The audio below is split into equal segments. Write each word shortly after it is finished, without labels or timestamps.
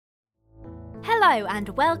Hello and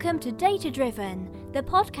welcome to Data Driven, the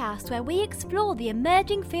podcast where we explore the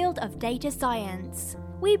emerging field of data science.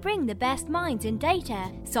 We bring the best minds in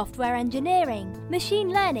data, software engineering, machine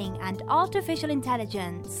learning, and artificial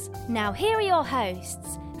intelligence. Now here are your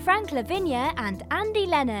hosts, Frank Lavinia and Andy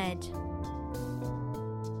Leonard.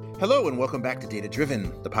 Hello and welcome back to Data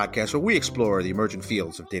Driven, the podcast where we explore the emerging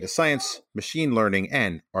fields of data science, machine learning,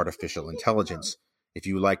 and artificial intelligence. If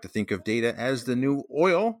you like to think of data as the new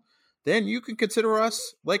oil, then you can consider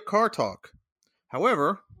us like Car Talk.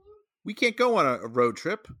 However, we can't go on a road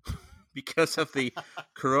trip because of the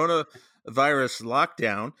coronavirus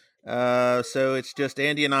lockdown. So it's just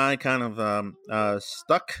Andy and I kind of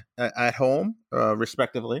stuck at home,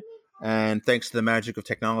 respectively. And thanks to the magic of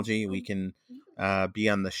technology, we can be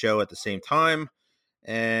on the show at the same time.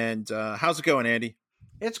 And how's it going, Andy?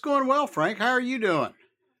 It's going well, Frank. How are you doing?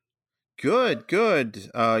 Good.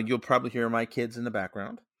 You'll probably hear my kids in the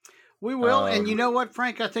background. We will. And you know what,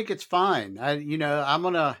 Frank? I think it's fine. I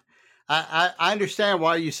understand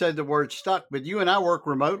why you said the word stuck, but you and I work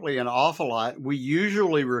remotely an awful lot. We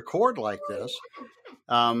usually record like this.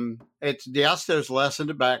 There's less in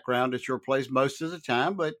the background at your place most of the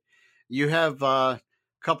time, but you have a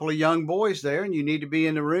couple of young boys there and you need to be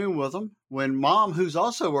in the room with them when mom, who's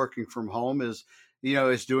also working from home, is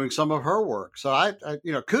doing some of her work. So I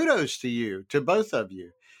kudos to you, to both of you.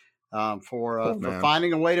 For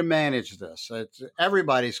finding a way to manage this.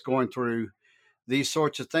 Everybody's going through these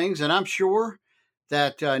sorts of things, and I'm sure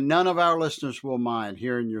that none of our listeners will mind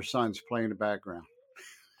hearing your sons play in the background.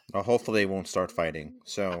 Well, hopefully they won't start fighting.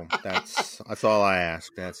 So that's all I ask.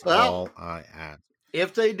 That's all I ask.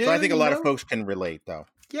 If they do, so I think a lot of folks can relate, though.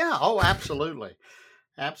 Yeah. Oh, absolutely.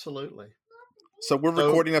 So we're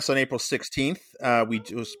recording this on April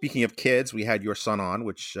 16th. Speaking of kids, we had your son on,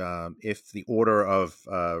 which if the order of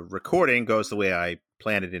recording goes the way I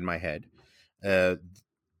planned it in my head,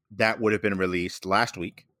 that would have been released last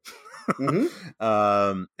week.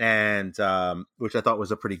 Mm-hmm. and which I thought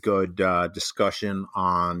was a pretty good discussion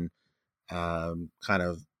on kind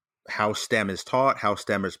of how STEM is taught, how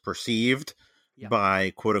STEM is perceived by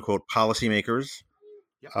quote unquote policymakers.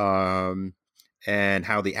 Yep. And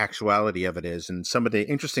how the actuality of it is, and some of the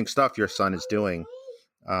interesting stuff your son is doing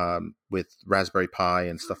with Raspberry Pi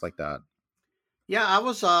and stuff like that. Yeah, I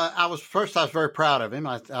was very proud of him.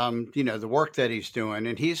 The work that he's doing,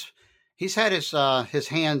 and he's had his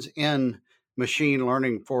hands in machine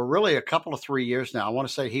learning for really a couple of 3 years now. I want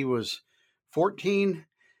to say he was 14,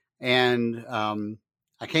 and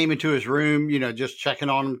I came into his room, just checking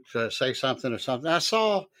on him to say something or something. I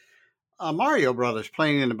saw Mario Brothers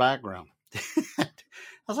playing in the background. I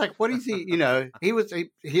was like, what is he?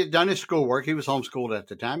 He had done his schoolwork. He was homeschooled at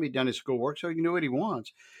the time. He'd done his schoolwork, so he knew what he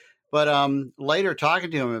wants. But later talking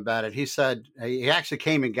to him about it, he said, he actually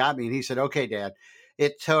came and got me and he said, okay, Dad,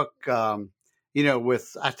 it took, I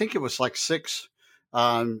think it was like 6,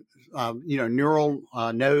 neural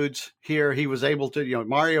nodes here. He was able to,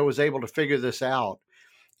 Mario was able to figure this out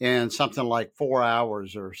in something like 4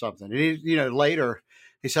 hours or something. And later,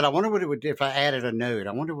 he said, I wonder what it would do if I added a node.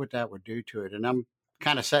 I wonder what that would do to it. And I'm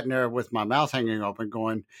kind of sitting there with my mouth hanging open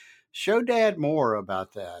going, show Dad more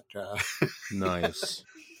about that. Nice.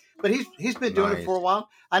 But he's been doing it for a while.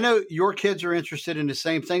 I know your kids are interested in the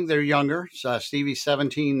same thing. They're younger. So Stevie's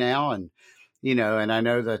 17 now. And, and I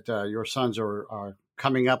know that your sons are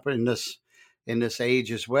coming up in this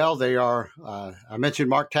age as well. They are, I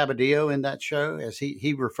mentioned Mark Tabadillo in that show as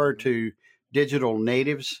he referred to digital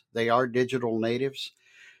natives. They are digital natives.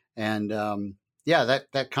 And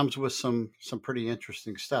that comes with some pretty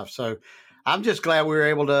interesting stuff. So I'm just glad we were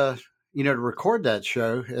able to, to record that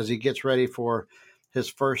show as he gets ready for his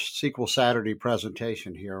first SQL Saturday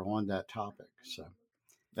presentation here on that topic. So,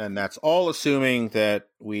 and that's all assuming that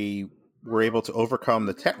we were able to overcome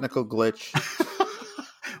the technical glitch.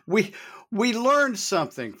 We learned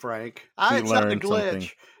something, Frank. It's not a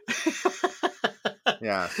glitch.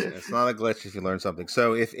 Yeah, it's not a glitch if you learn something.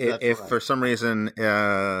 So if right. For some reason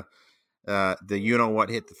the what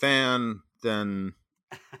hit the fan, then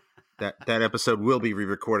that episode will be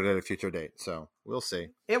re-recorded at a future date. So we'll see.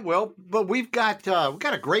 It will, but we've got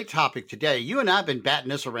a great topic today. You and I have been batting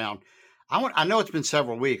this around. I know it's been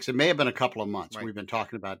several weeks. It may have been a couple of months. Right. We've been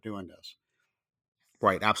talking about doing this.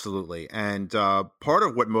 Right, absolutely. And part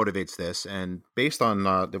of what motivates this, and based on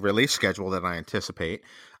the release schedule that I anticipate,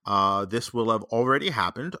 this will have already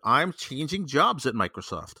happened. I'm changing jobs at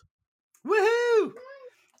Microsoft. Woohoo!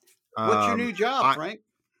 What's your new job, Frank?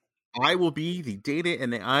 I will be the data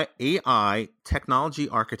and the AI technology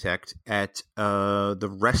architect at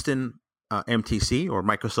the Reston MTC, or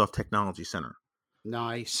Microsoft Technology Center.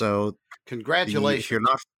 Nice. So congratulations.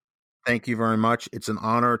 Thank you very much. It's an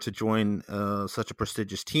honor to join such a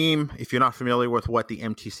prestigious team. If you're not familiar with what the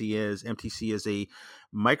MTC is a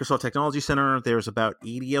Microsoft Technology Center. There's about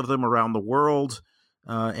 80 of them around the world,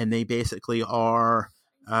 and they basically are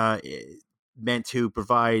meant to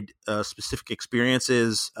provide specific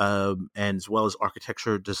experiences and as well as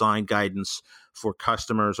architecture design guidance for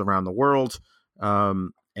customers around the world.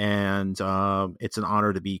 And it's an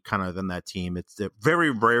honor to be kind of in that team. It's very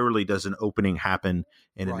rarely does an opening happen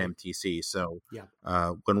in an MTC. So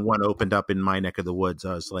when one opened up in my neck of the woods,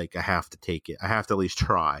 I was like, I have to take it. I have to at least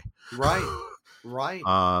try. Right.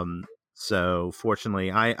 So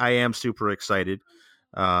fortunately, I am super excited.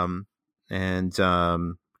 Because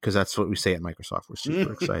that's what we say at Microsoft. We're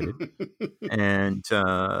super excited. And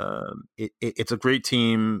it's a great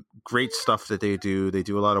team, great stuff that they do. They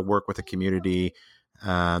do a lot of work with the community.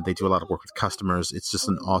 They do a lot of work with customers. It's just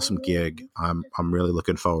an awesome gig. I'm really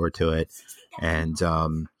looking forward to it. And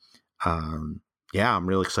I'm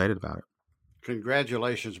really excited about it.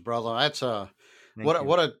 Congratulations, brother. That's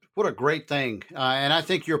what a great thing. And I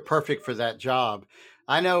think you're perfect for that job.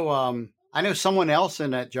 I know someone else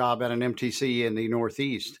in that job at an MTC in the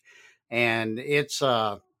Northeast, and it's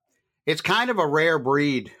kind of a rare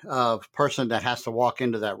breed of person that has to walk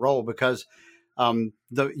into that role because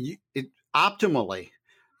optimally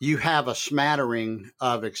you have a smattering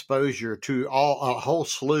of exposure to a whole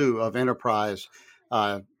slew of enterprise,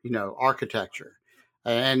 architecture,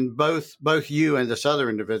 and both you and this other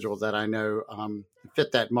individual that I know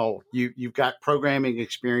fit that mold. You've got programming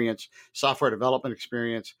experience, software development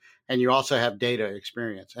experience, and you also have data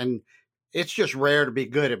experience. And it's just rare to be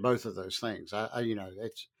good at both of those things.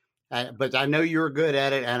 But I know you're good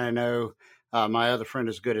at it, and I know my other friend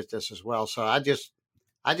is good at this as well. So I just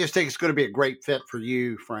think it's going to be a great fit for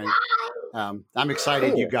you, Frank. I'm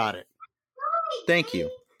excited You got it. Thank you.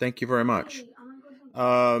 Thank you very much.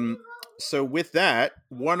 So with that,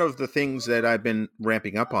 one of the things that I've been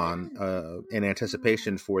ramping up on in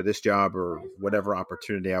anticipation for this job or whatever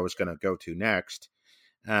opportunity I was going to go to next,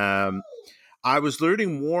 I was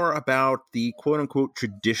learning more about the quote-unquote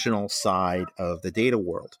traditional side of the data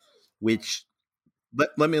world, which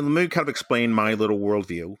let me kind of explain my little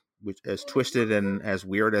worldview, which as twisted and as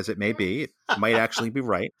weird as it may be, it might actually be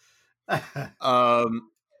right.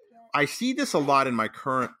 I see this a lot in my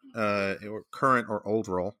current or old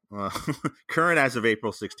role, current as of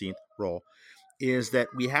April 16th role, is that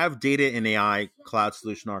we have data and AI cloud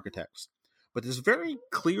solution architects. But there's a very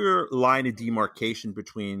clear line of demarcation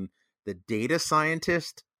between the data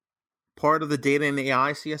scientist part of the data and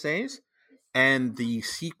AI CSAs and the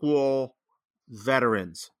SQL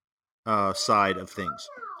veterans side of things.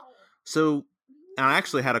 So I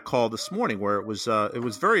actually had a call this morning where it was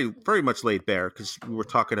very, very much laid bare because we were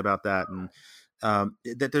talking about that, and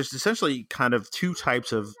that there's essentially kind of two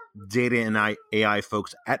types of data and AI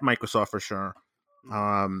folks at Microsoft for sure,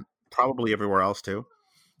 probably everywhere else too.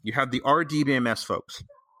 You have the RDBMS folks.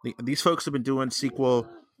 These folks have been doing SQL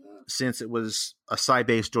since it was a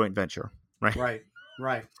Sybase joint venture, right?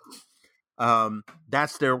 Right.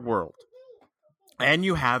 That's their world. And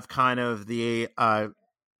you have kind of the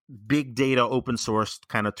big data open source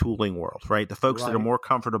kind of tooling world, right? The folks that are more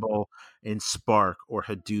comfortable in Spark or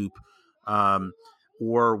Hadoop,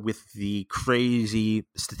 or with the crazy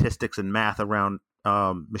statistics and math around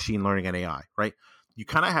machine learning and AI, right? You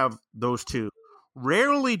kind of have those two.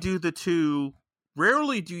 Rarely do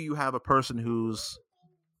you have a person who's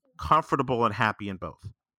comfortable and happy in both.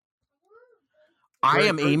 I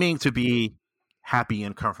am aiming to be happy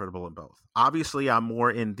and comfortable in both. Obviously, I'm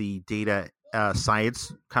more in the data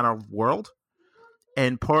science kind of world,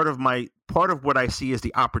 and part of what I see as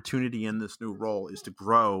the opportunity in this new role is to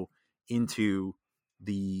grow into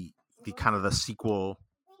the kind of the SQL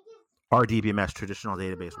RDBMS traditional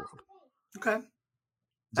database world. Okay.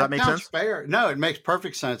 Does that make sense? Fair. No, it makes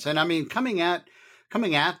perfect sense. And I mean, coming at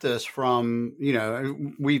this from,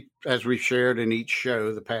 as we've shared in each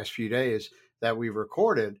show the past few days that we've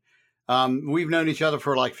recorded, we've known each other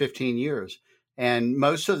for like 15 years. And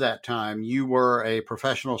most of that time you were a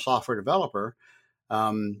professional software developer.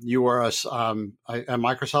 You were a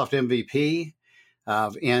Microsoft MVP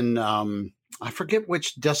in, I forget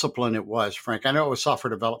which discipline it was, Frank. I know it was software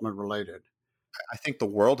development related. I think the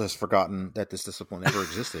world has forgotten that this discipline ever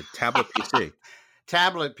existed. Tablet PC.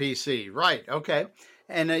 Tablet PC. Right. Okay.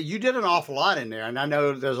 And you did an awful lot in there. And I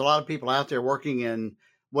know there's a lot of people out there working in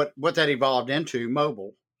what that evolved into,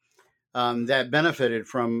 mobile, that benefited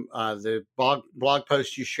from the blog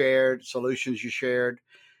posts you shared, solutions you shared,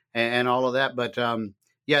 and all of that. But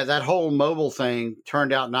that whole mobile thing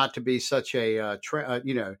turned out not to be such a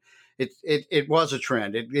trend. It was a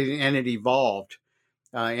trend, and it evolved.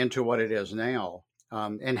 into what it is now.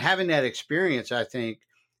 And having that experience, I think,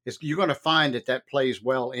 you're going to find that plays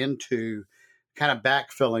well into kind of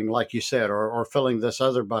backfilling, like you said, or filling this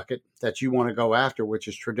other bucket that you want to go after, which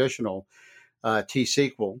is traditional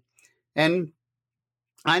T-SQL. And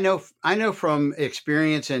I know from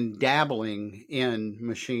experience and dabbling in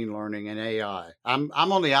machine learning and AI. I'm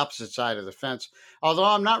on the opposite side of the fence, although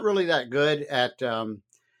I'm not really that good at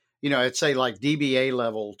I'd say like DBA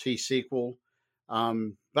level T-SQL.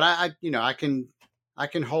 But I can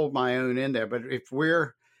hold my own in there. But if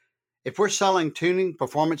we're selling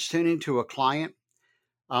performance tuning to a client,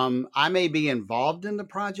 I may be involved in the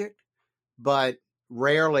project, but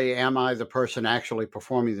rarely am I the person actually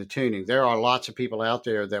performing the tuning. There are lots of people out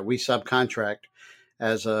there that we subcontract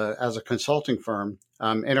as a consulting firm,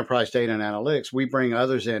 enterprise data and analytics. We bring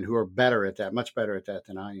others in who are better at that, much better at that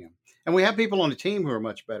than I am. And we have people on the team who are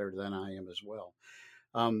much better than I am as well.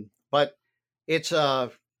 But it's I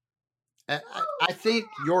think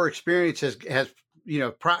your experience has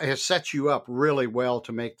set you up really well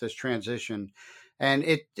to make this transition. And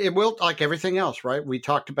it will, like everything else, right? We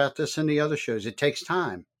talked about this in the other shows. It takes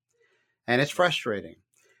time and it's frustrating,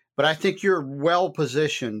 but I think you're well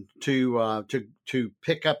positioned to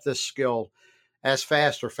pick up this skill as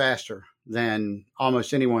fast or faster than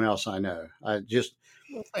almost anyone else I know. Well,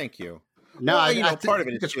 thank you. No, well, part of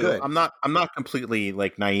it is good. I'm not completely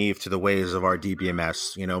like naive to the ways of our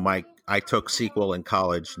DBMS. I took SQL in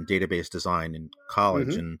college and database design in college,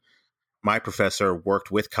 mm-hmm. and my professor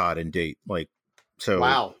worked with COD and Date. So,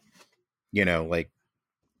 wow. I'm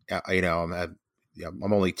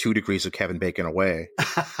only 2 degrees of Kevin Bacon away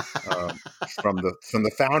from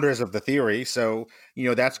the founders of the theory. So,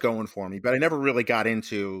 that's going for me. But I never really got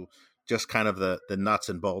into just kind of the nuts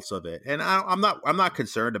and bolts of it. And I'm not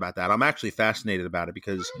concerned about that. I'm actually fascinated about it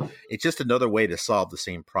because it's just another way to solve the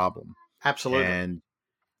same problem. Absolutely. And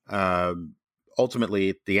ultimately,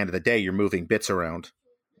 at the end of the day, you're moving bits around.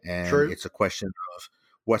 And True. It's a question of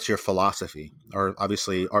what's your philosophy? Or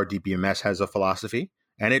obviously, our DBMS has a philosophy.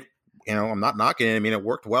 And it, I'm not knocking it. I mean, it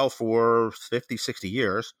worked well for 50, 60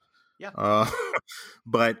 years. Yeah.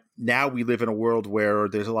 But now we live in a world where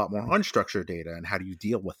there's a lot more unstructured data. And how do you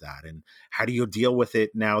deal with that? And how do you deal with it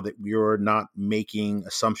now that you're not making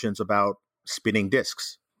assumptions about spinning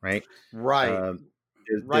disks, right? Right.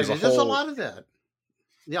 There's a lot of that.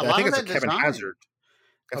 Yeah, I think it's Kevin Hazard.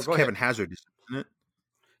 That's Kevin Hazard, isn't it?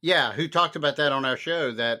 Yeah, who talked about that on our show.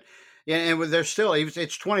 And there's still,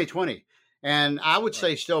 it's 2020. And I would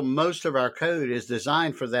say still most of our code is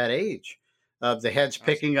designed for that age of the heads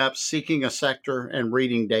picking up, seeking a sector and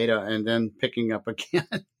reading data and then picking up again.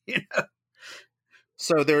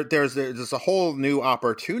 So there's a whole new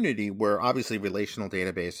opportunity where obviously relational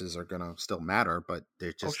databases are going to still matter, but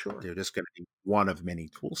they're just going to be one of many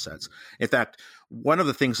tool sets. In fact, one of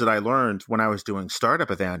the things that I learned when I was doing startup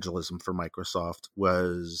evangelism for Microsoft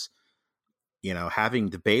was, having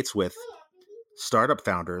debates with startup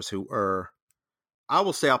founders who are, I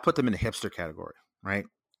will say, I'll put them in the hipster category, right?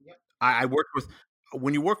 Yep. I worked with,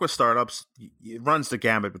 when you work with startups, it runs the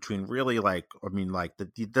gamut between really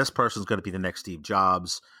this person's going to be the next Steve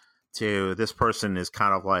Jobs to this person is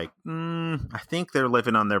kind of like, I think they're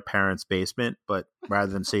living on their parents' basement, but rather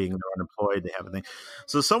than saying they're unemployed, they have a thing.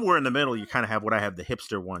 So somewhere in the middle, you kind of have what I have the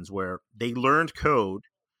hipster ones where they learned code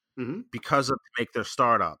mm-hmm. because of to make their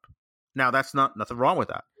startup. Now, that's nothing wrong with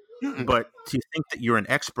that. Mm-mm. But to think that you're an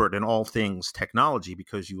expert in all things technology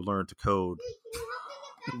because you learned to code,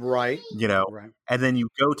 right? Right. And then you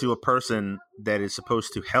go to a person that is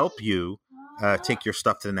supposed to help you take your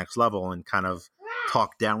stuff to the next level and kind of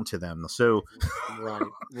talk down to them. So,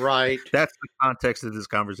 right. That's the context of this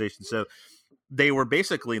conversation. So, they were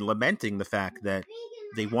basically lamenting the fact that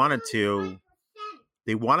they wanted to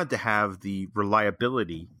have the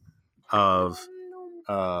reliability of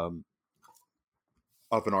an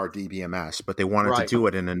RDBMS, but they wanted to do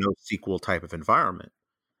it in a NoSQL type of environment.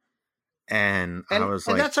 And I was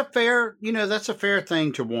like, that's a fair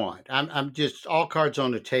thing to want. I'm just all cards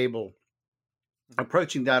on the table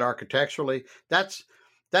approaching that architecturally. That's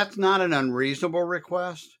not an unreasonable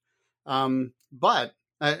request. But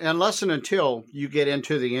unless and until you get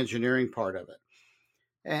into the engineering part of it.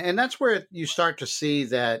 And that's where you start to see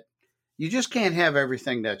that you just can't have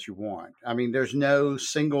everything that you want. I mean, there's no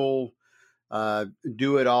single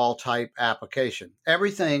do-it-all type application.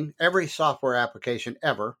 Every software application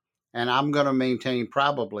ever, and I'm going to maintain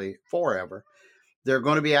probably forever, there are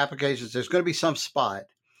going to be applications, there's going to be some spot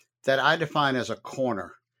that I define as a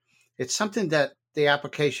corner. It's something that the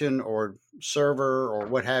application or server or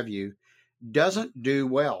what have you doesn't do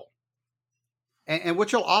well. And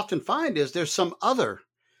what you'll often find is there's some other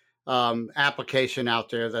application out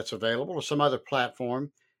there that's available or some other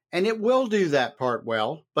platform. And it will do that part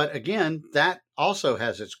well. But again, that also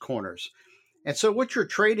has its corners. And so what you're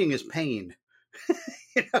trading is pain.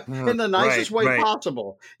 In the nicest way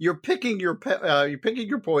possible. You're picking your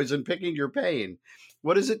poison, picking your pain.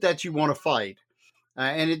 What is it that you want to fight?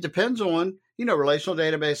 And it depends on, relational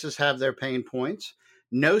databases have their pain points.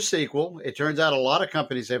 NoSQL, it turns out a lot of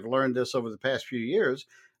companies have learned this over the past few years,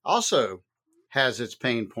 also has its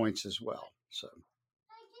pain points as well. So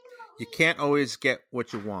you can't always get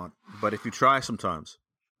what you want, but if you try sometimes,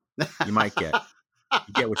 you might get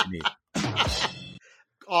what you need.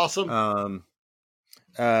 Awesome.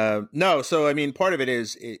 No, so I mean, part of it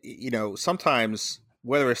is, sometimes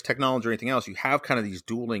whether it's technology or anything else, you have kind of these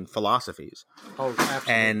dueling philosophies. Oh,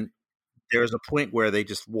 absolutely. And there's a point where they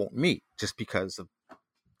just won't meet, just because of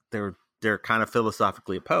they're kind of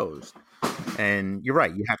philosophically opposed. And you're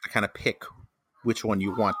right, you have to kind of pick which one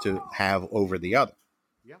you want to have over the other.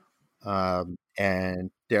 Yeah.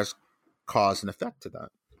 And there's cause and effect to that.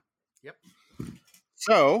 Yep.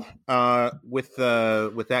 So, with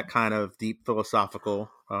that kind of deep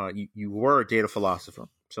philosophical, you were a data philosopher,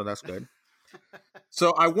 so that's good.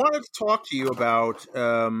 So, I wanted to talk to you about.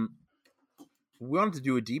 We wanted to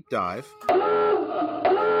do a deep dive.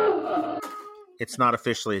 It's not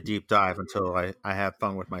officially a deep dive until I have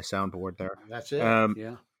fun with my soundboard there. That's it.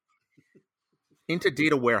 Yeah. Into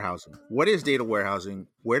data warehousing. What is data warehousing?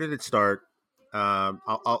 Where did it start?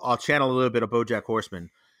 I'll channel a little bit of BoJack Horseman.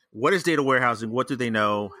 What is data warehousing? What do they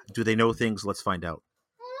know? Do they know things? Let's find out.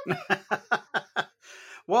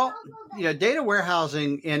 Well, data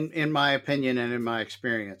warehousing, in my opinion and in my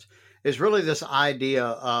experience, is really this idea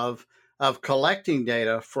of collecting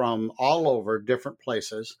data from all over different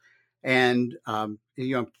places and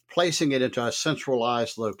placing it into a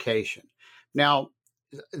centralized location. Now,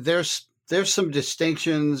 there's some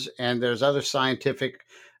distinctions and there's other scientific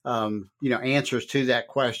answers to that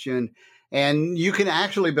question. And you can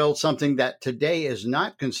actually build something that today is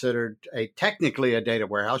not considered technically a data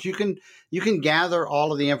warehouse. You can gather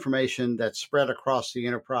all of the information that's spread across the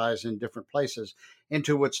enterprise in different places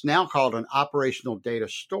into what's now called an operational data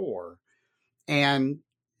store. And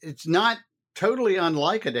it's not totally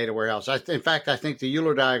unlike a data warehouse. In fact, I think the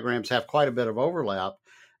Euler diagrams have quite a bit of overlap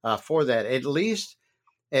for that. At least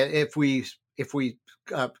if we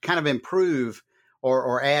kind of improve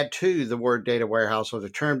or add to the word data warehouse or the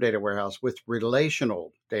term data warehouse with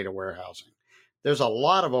relational data warehousing. There's a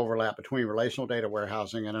lot of overlap between relational data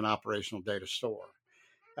warehousing and an operational data store.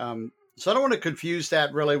 So I don't want to confuse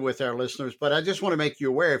that really with our listeners, but I just want to make you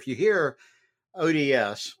aware, if you hear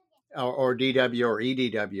ODS or DW or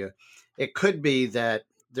EDW, it could be that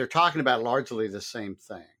they're talking about largely the same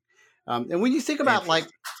thing. And when you think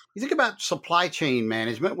about supply chain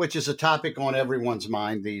management, which is a topic on everyone's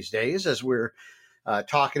mind these days, as we're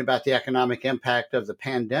talking about the economic impact of the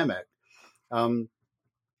pandemic,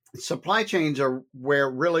 supply chains are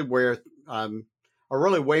really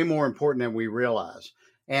way more important than we realize.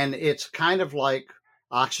 And it's kind of like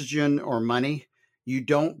oxygen or money. You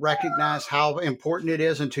don't recognize how important it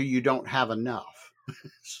is until you don't have enough.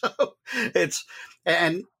 So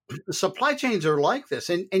and supply chains are like this.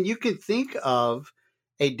 And you can think of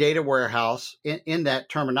a data warehouse in that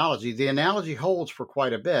terminology. The analogy holds for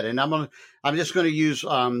quite a bit. And I'm just going to use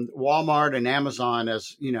Walmart and Amazon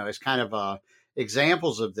as kind of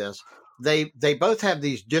examples of this. They both have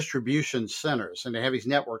these distribution centers, and they have these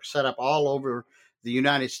networks set up all over the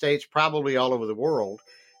United States, probably all over the world.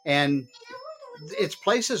 And it's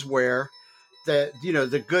places where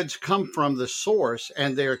the goods come from the source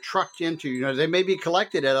and they're trucked into, they may be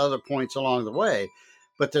collected at other points along the way,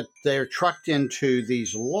 but they're trucked into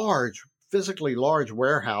these physically large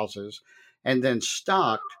warehouses and then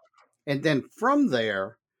stocked. And then from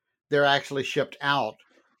there, they're actually shipped out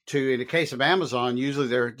to, in the case of Amazon, usually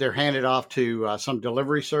they're handed off to some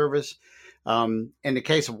delivery service. In the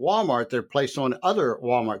case of Walmart, they're placed on other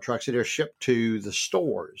Walmart trucks that are shipped to the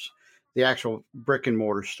stores, the actual brick and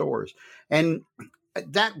mortar stores. And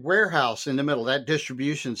that warehouse in the middle, that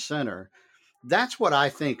distribution center, that's what I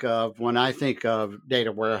think of when I think of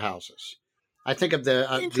data warehouses. I think of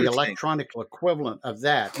the electronic equivalent of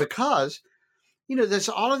that, because, there's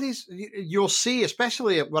all of these, you'll see,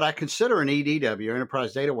 especially at what I consider an EDW,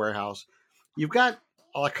 Enterprise Data Warehouse, you've got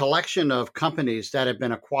a collection of companies that have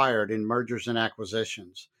been acquired in mergers and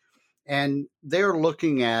acquisitions. And they're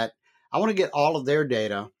looking at, I want to get all of their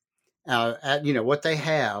data, what they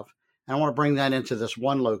have, and I want to bring that into this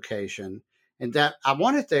one location. And that I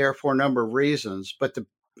want it there for a number of reasons, but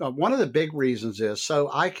one of the big reasons is so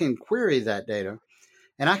I can query that data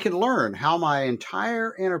and I can learn how my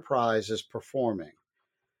entire enterprise is performing.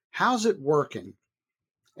 how's it working?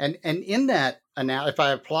 And in that, if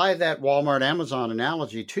I apply that Walmart Amazon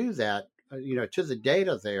analogy to that, to the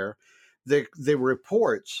data there, the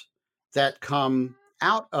reports that come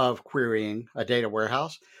out of querying a data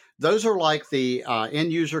warehouse, those are like the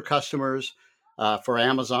end user customers for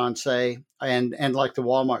Amazon, say, and like the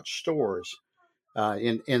Walmart stores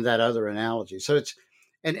in that other analogy. So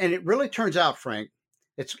and it really turns out, Frank,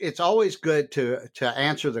 it's always good to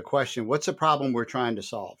answer the question, what's the problem we're trying to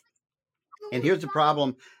solve? And here's the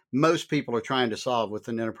problem most people are trying to solve with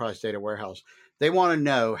an enterprise data warehouse. They want to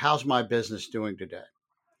know, how's my business doing today?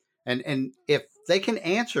 And if they can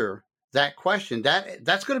answer that question,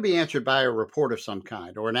 that's going to be answered by a report of some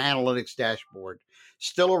kind or an analytics dashboard,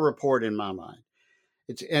 still a report in my mind.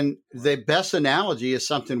 And the best analogy is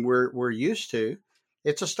something we're used to.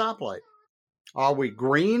 It's a stoplight. Are we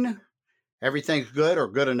green? Everything's good or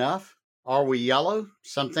good enough. Are we yellow?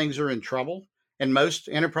 Some things are in trouble. And most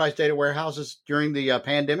enterprise data warehouses during the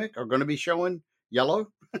pandemic are going to be showing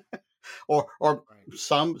yellow or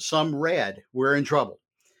some red. We're in trouble.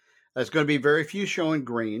 There's going to be very few showing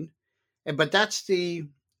green. But that's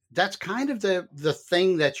kind of the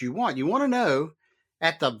thing that you want. You want to know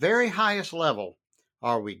at the very highest level,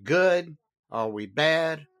 are we good? Are we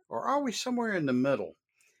bad? Or are we somewhere in the middle?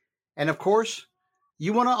 And of course,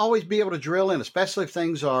 you want to always be able to drill in, especially if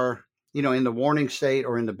things are, in the warning state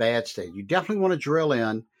or in the bad state. You definitely want to drill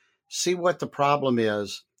in, see what the problem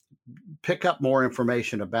is, pick up more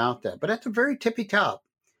information about that. But at the very tippy top,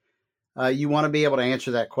 you want to be able to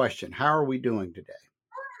answer that question. How are we doing today?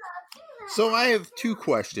 So I have two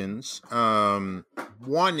questions. One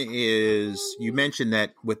is, you mentioned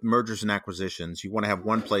that with mergers and acquisitions, you want to have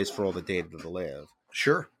one place for all the data to live.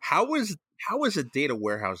 Sure. How is a data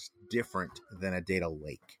warehouse different than a data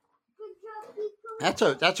lake?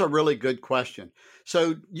 That's a really good question.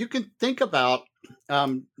 So you can think about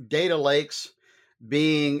data lakes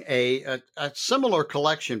being a similar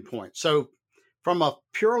collection point. So from a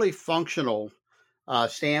purely functional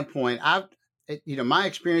standpoint, my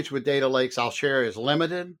experience with data lakes, I'll share, is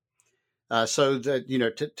limited. So that,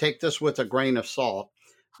 to take this with a grain of salt.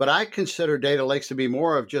 But I consider data lakes to be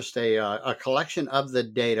more of just a collection of the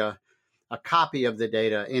data, a copy of the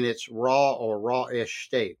data in its raw or raw-ish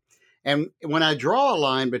state. And when I draw a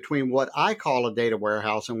line between what I call a data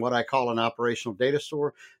warehouse and what I call an operational data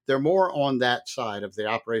store, they're more on that side of the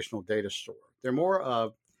operational data store. They're more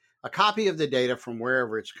of a copy of the data from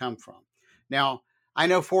wherever it's come from. Now, I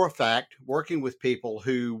know for a fact, working with people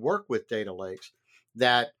who work with data lakes,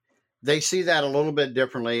 that they see that a little bit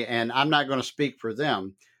differently, and I'm not going to speak for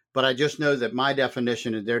them, but I just know that my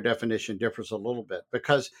definition and their definition differs a little bit,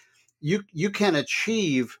 because you can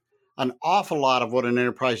achieve an awful lot of what an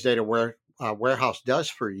enterprise data warehouse does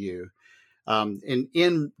for you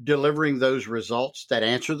in delivering those results that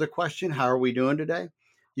answer the question, how are we doing today?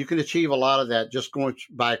 You can achieve a lot of that just going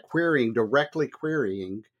by directly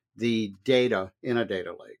querying the data in a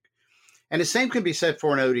data lake. And the same can be said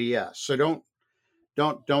for an ODS. So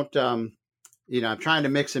don't I'm trying to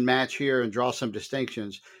mix and match here and draw some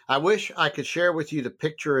distinctions. I wish I could share with you the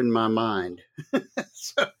picture in my mind.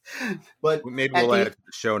 But maybe we'll add it to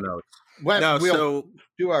the show notes. Well, we'll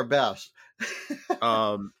do our best.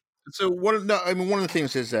 So one of the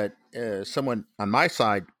things is that someone on my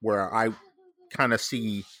side, where I kind of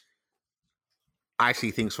see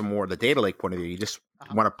things from more the data lake point of view. You just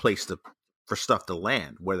want a place for stuff to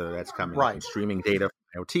land, whether that's coming from streaming data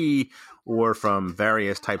from IoT or from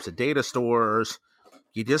various types of data stores.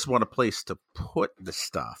 You just want a place to put the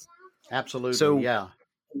stuff. Absolutely. So yeah.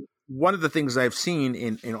 One of the things I've seen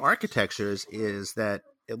in architectures is that,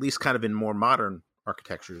 at least kind of in more modern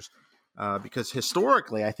architectures, because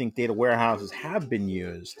historically I think data warehouses have been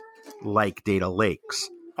used like data lakes.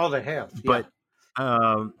 Oh, they have. Yeah. But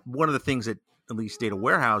one of the things that at least data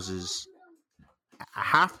warehouses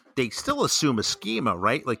they still assume a schema,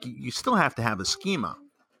 right? Like you still have to have a schema,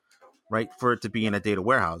 right, for it to be in a data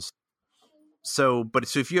warehouse. So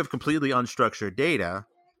if you have completely unstructured data,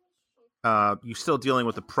 you're still dealing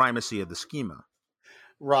with the primacy of the schema.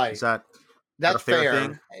 Right. Is that's a fair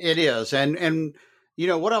thing? It is. And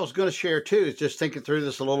what I was going to share too is just thinking through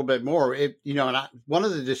this a little bit more. One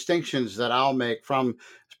of the distinctions that I'll make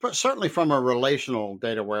certainly from a relational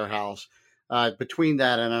data warehouse between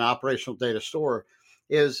that and an operational data store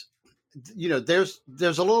is, there's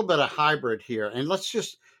a little bit of hybrid here. And let's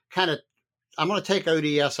just I'm going to take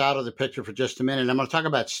ODS out of the picture for just a minute. I'm going to talk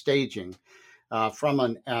about staging from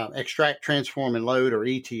an extract, transform, and load, or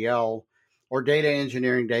ETL, or data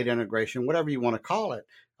engineering, data integration, whatever you want to call it,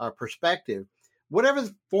 perspective. Whatever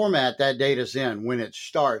format that data's in when it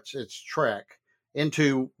starts its trek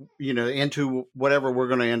into whatever we're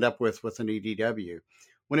going to end up with an EDW.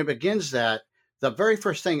 When it begins that, the very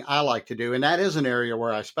first thing I like to do, and that is an area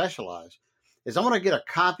where I specialize, is I want to get a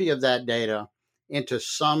copy of that data into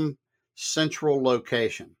some central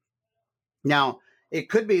location. Now, it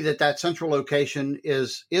could be that central location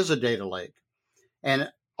is a data lake. And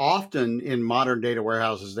often in modern data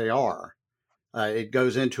warehouses, they are. It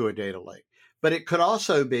goes into a data lake. But it could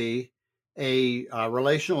also be a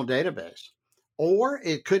relational database. Or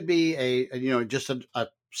it could be just a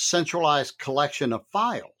centralized collection of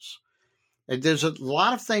files. And there's a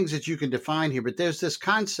lot of things that you can define here, but there's this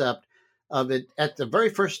concept of it at the very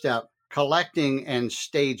first step, collecting and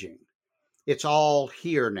staging. It's all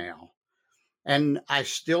here now. And I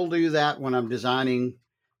still do that when I'm designing,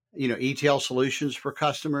 ETL solutions for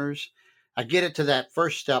customers. I get it to that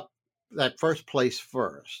first step, that first place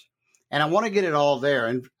first. And I want to get it all there.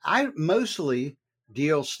 And I mostly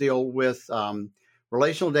deal still with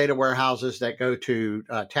relational data warehouses that go to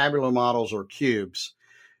tabular models or cubes,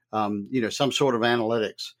 some sort of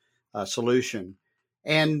analytics solution.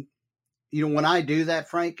 And, when I do that,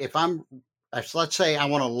 Frank, if let's say I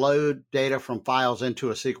want to load data from files into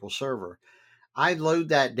a SQL server, I load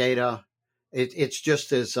that data. It's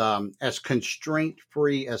just as constraint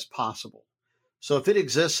free as possible. So if it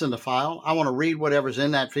exists in the file, I want to read whatever's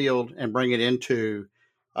in that field and bring it into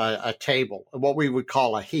a table, what we would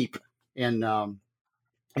call a heap in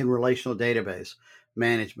relational database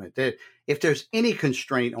management. If there's any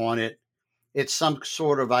constraint on it, it's some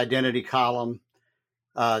sort of identity column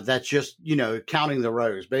that's just, counting the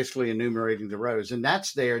rows, basically enumerating the rows. And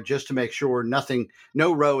that's there just to make sure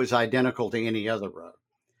no row is identical to any other row.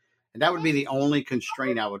 And that would be the only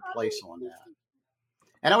constraint I would place on that.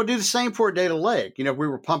 And I would do the same for a data lake. If we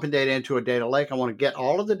were pumping data into a data lake, I want to get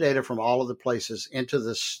all of the data from all of the places into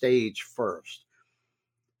the stage first.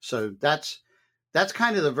 So that's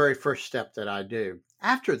kind of the very first step that I do.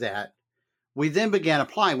 After that, we then began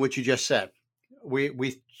applying what you just said.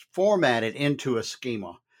 We format it into a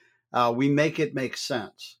schema. We make it make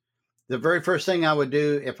sense. The very first thing I would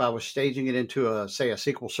do if I was staging it into a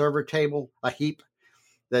SQL Server table, a heap,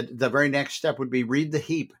 the very next step would be read the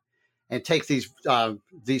heap and take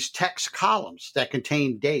these text columns that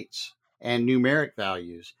contain dates and numeric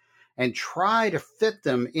values and try to fit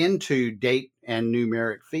them into date and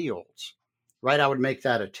numeric fields, right? I would make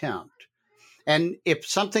that attempt. And if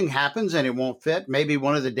something happens and it won't fit, maybe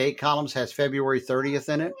one of the date columns has February 30th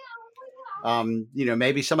in it.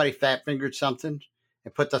 Maybe somebody fat-fingered something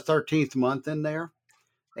and put the 13th month in there.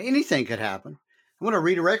 Anything could happen. I'm going to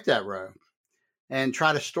redirect that row and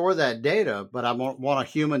try to store that data, but I want a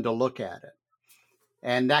human to look at it.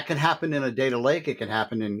 And that can happen in a data lake. It can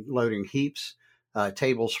happen in loading heaps,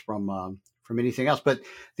 tables from anything else. But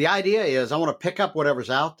the idea is I want to pick up whatever's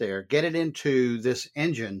out there, get it into this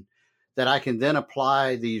engine that I can then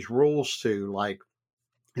apply these rules to. Like,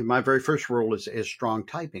 my very first rule is strong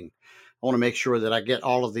typing. I want to make sure that I get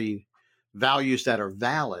all of the values that are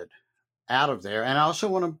valid out of there. And I also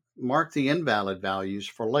want to mark the invalid values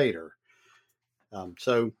for later. And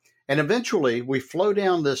eventually we flow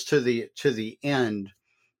down this to the end,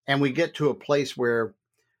 and we get to a place where,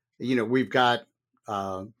 we've got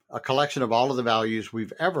a collection of all of the values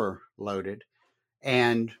we've ever loaded.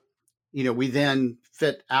 And, we then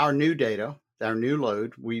fit our new data, our new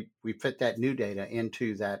load, we fit that new data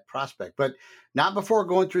into that prospect, but not before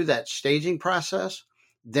going through that staging process,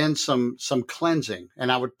 then some cleansing.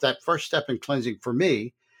 And that first step in cleansing for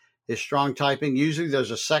me is strong typing. Usually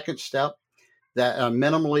there's a second step that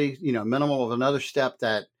minimal of another step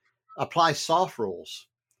that applies soft rules.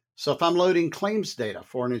 So if I'm loading claims data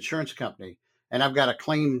for an insurance company and I've got a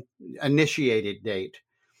claim initiated date,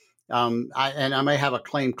 I may have a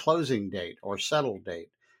claim closing date or settled date,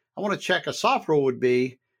 I want to check a soft rule would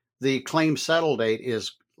be the claim settle date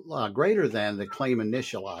is greater than the claim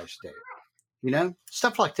initialized date,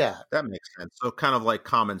 stuff like that. That makes sense. So kind of like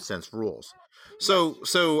common sense rules.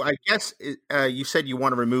 So I guess you said you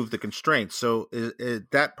want to remove the constraints. So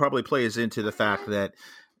that probably plays into the fact that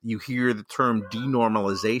you hear the term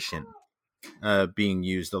denormalization being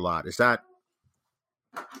used a lot. Is that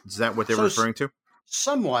what they're referring to?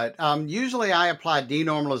 Somewhat. Usually I apply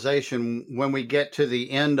denormalization when we get to the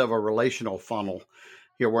end of a relational funnel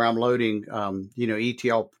here where I'm loading,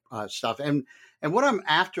 ETL stuff. And what I'm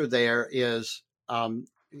after there is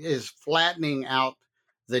flattening out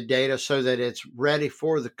the data so that it's ready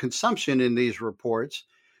for the consumption in these reports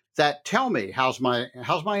that tell me how's my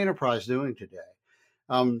enterprise doing today.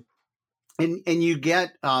 And you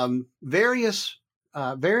get various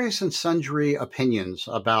and sundry opinions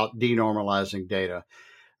about denormalizing data.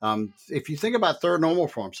 If you think about third normal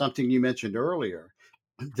form, something you mentioned earlier,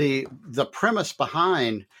 the premise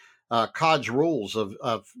behind Cod's rules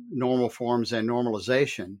of normal forms and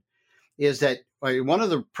normalization is that one of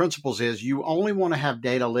the principles is you only want to have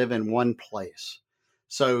data live in one place.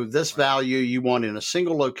 So this value you want in a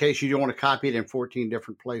single location. You don't want to copy it in 14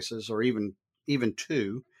 different places or even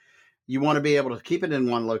 2. You want to be able to keep it in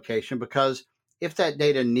one location because if that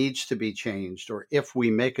data needs to be changed or if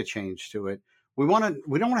we make a change to it, we don't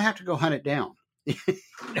want to have to go hunt it down.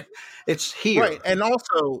 It's here. Right. And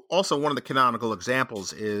also one of the canonical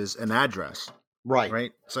examples is an address.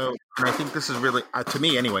 Right. So and I think this is really, to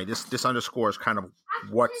me anyway, this underscores kind of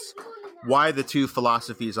why the two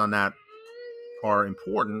philosophies on that are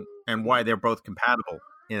important and why they're both compatible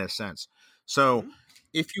in a sense. So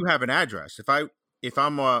if you have an address, if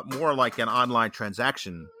I'm more like an online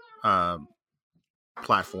transaction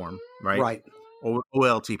platform, right?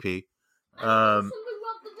 OLTP,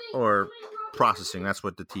 or processing. That's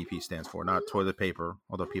what the TP stands for, not toilet paper,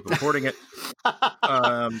 although people are reporting it.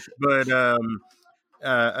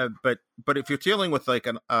 But if you're dealing with like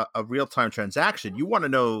a real time transaction, you want to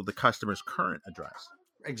know the customer's current address.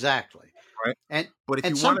 Exactly. Right. But if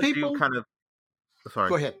you some want to people do kind of, sorry,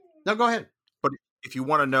 go ahead. No, go ahead. But if you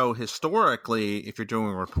want to know historically, if you're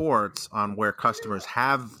doing reports on where customers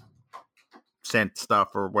have sent stuff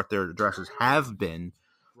or what their addresses have been,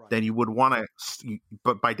 then you would want to,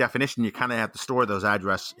 but by definition, you kind of have to store those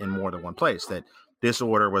addresses in more than one place. That this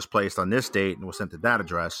order was placed on this date and was sent to that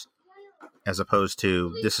address, as opposed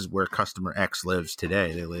to this is where customer X lives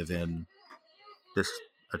today. They live in this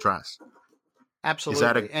address.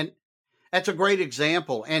 Absolutely. And that's a great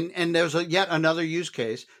example. And there's yet another use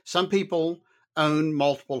case. Some people own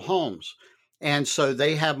multiple homes, and so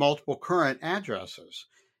they have multiple current addresses.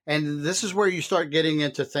 And this is where you start getting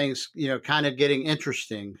into things, kind of getting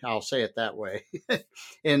interesting. I'll say it that way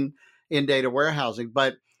in data warehousing.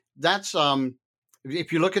 But that's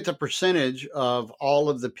if you look at the percentage of all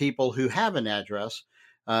of the people who have an address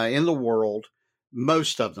in the world,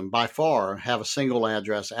 most of them by far have a single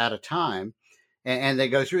address at a time. And they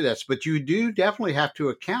go through this. But you do definitely have to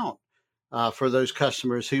account for those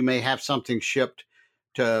customers who may have something shipped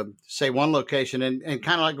to, say, one location. And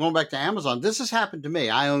kind of like going back to Amazon, this has happened to me.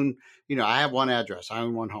 I own, I have one address. I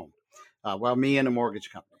own one home. Me and a mortgage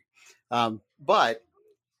company. But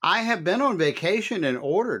I have been on vacation and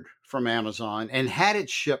ordered from Amazon and had it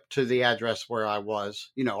shipped to the address where I was,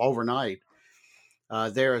 overnight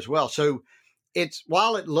there as well. So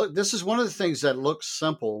this is one of the things that looks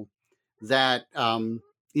simple that,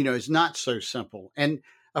 is not so simple. And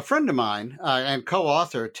a friend of mine and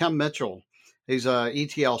co-author, Tim Mitchell, he's a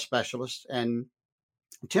ETL specialist. And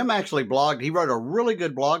Tim actually blogged. He wrote a really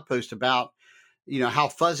good blog post about, how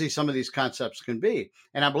fuzzy some of these concepts can be.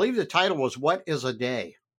 And I believe the title was, "What is a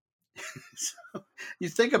Day?" So you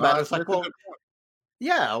think about it, it's like, well,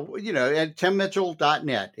 yeah, at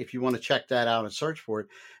timmitchell.net, if you want to check that out and search for it.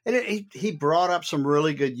 And he brought up some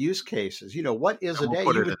really good use cases. What is a day?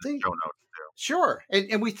 You would think. Sure.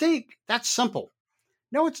 And we think that's simple.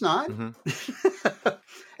 No, it's not. Mm-hmm.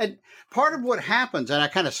 And part of what happens, and I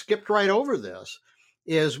kind of skipped right over this,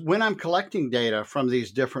 is when I'm collecting data from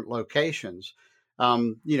these different locations,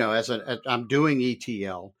 I'm doing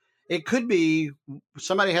ETL. It could be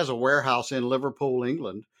somebody has a warehouse in Liverpool,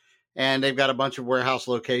 England, and they've got a bunch of warehouse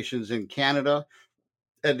locations in Canada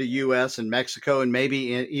and the U.S. and Mexico, and maybe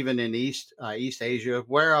even in East Asia,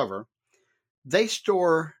 wherever. They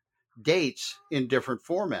store dates in different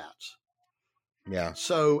formats. Yeah.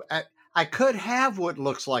 So I could have what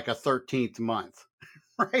looks like a 13th month,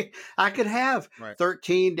 right? I could have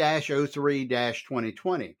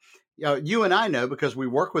 13-03-2020. You and I know, because we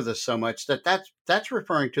work with this so much, that's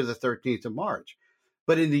referring to the 13th of March.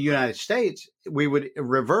 But in the United States, we would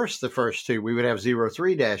reverse the first two. We would have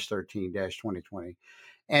 03-13-2020.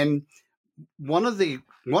 And one of the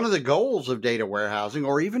goals of data warehousing,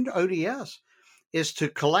 or even ODS, is to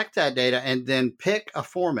collect that data and then pick a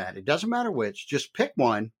format. It doesn't matter which, just pick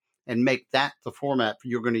one and make that the format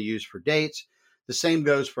you're going to use for dates. The same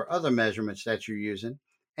goes for other measurements that you're using.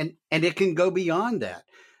 And it can go beyond that.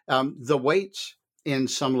 The weights in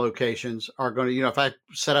some locations are going to, if I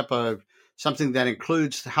set up something that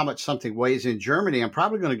includes how much something weighs in Germany, I'm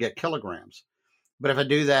probably going to get kilograms. But if I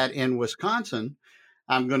do that in Wisconsin,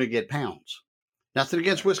 I'm going to get pounds. Nothing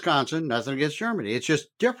against Wisconsin, nothing against Germany. It's just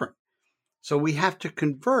different. So we have to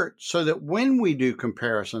convert so that when we do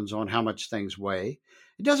comparisons on how much things weigh,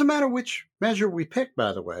 it doesn't matter which measure we pick,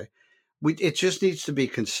 by the way. It just needs to be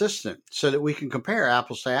consistent so that we can compare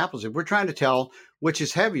apples to apples. If we're trying to tell which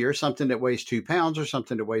is heavier, something that weighs 2 pounds or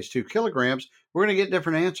something that weighs 2 kilograms, we're going to get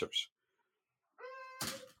different answers.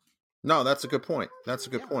 No, that's a good point. That's a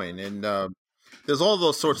good point. And there's all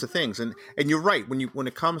those sorts of things. And you're right. When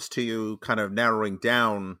it comes to you kind of narrowing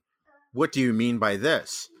down, what do you mean by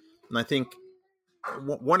this? And I think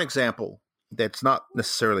one example that's not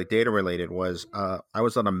necessarily data related was I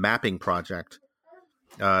was on a mapping project.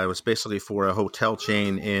 It was basically for a hotel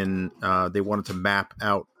chain in they wanted to map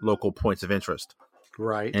out local points of interest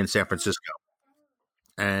Right. in San Francisco.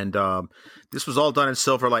 And this was all done in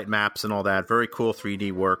Silverlight maps and all that. Very cool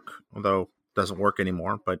 3D work, although it doesn't work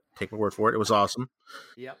anymore, but take my word for it. It was awesome.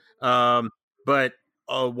 Yep. But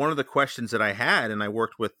one of the questions that I had, and I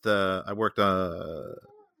worked with the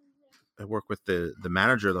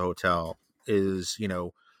manager of the hotel, is,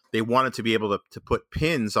 they wanted to be able to put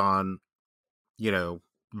pins on,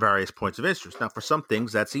 various points of interest. Now, for some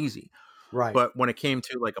things, that's easy. Right. But when it came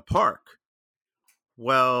to like a park,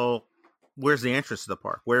 well, where's the entrance to the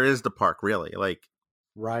park? Where is the park really? Like,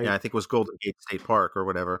 right. I think it was Golden Gate State Park or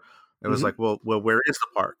whatever. It was like, well, where is the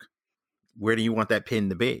park? Where do you want that pin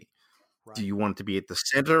to be? Right. Do you want it to be at the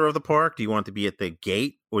center of the park? Do you want it to be at the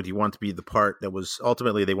gate? Or do you want it to be the part that was,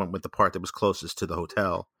 ultimately they went with the part that was closest to the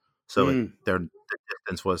hotel. So the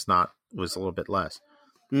distance was a little bit less.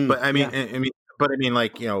 But I mean,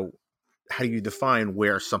 like, how do you define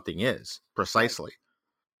where something is precisely?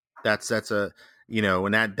 That's a,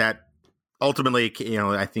 and that ultimately,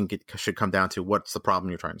 I think it should come down to what's the problem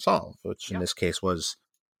you're trying to solve, which in this case was,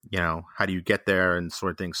 how do you get there and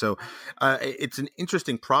sort of thing. So it's an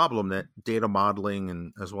interesting problem that data modeling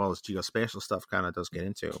and as well as geospatial stuff kind of does get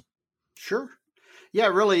into. Sure. Yeah,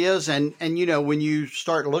 it really is. And when you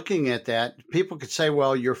start looking at that, people could say,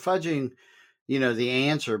 well, you're fudging, the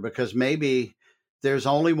answer because maybe there's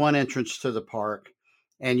only one entrance to the park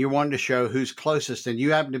and you're wanting to show who's closest and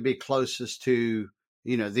you happen to be closest to,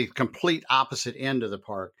 the complete opposite end of the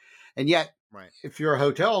park. And yet, if you're a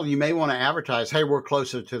hotel, you may want to advertise, hey, we're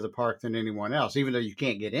closer to the park than anyone else, even though you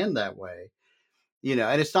can't get in that way.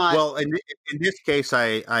 And it's not. Well, in this case,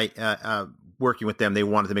 I working with them, they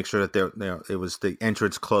wanted to make sure that it was the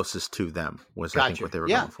entrance closest to them was, I think, what they were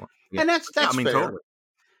going for. Yeah. And that's fair. Totally.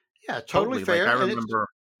 Yeah, totally fair. Like, I remember.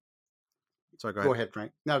 Sorry, go ahead,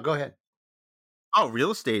 Frank. No, go ahead. Oh,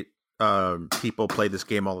 real estate people play this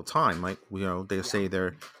game all the time. Like, they say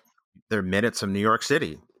they're minutes of New York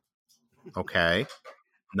City. Okay.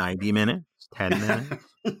 90 minutes, 10 minutes.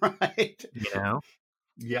 Right.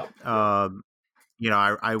 Yep.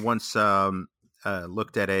 I once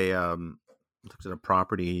looked at a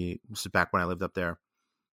property. This is back when I lived up there.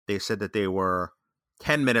 They said that they were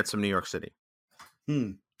 10 minutes from New York City.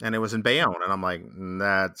 And it was in Bayonne. And I'm like,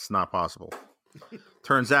 that's not possible.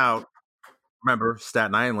 Turns out, remember,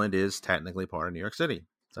 Staten Island is technically part of New York City.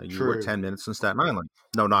 So you were 10 minutes in Staten Island.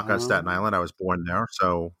 No knock on Staten Island. I was born there.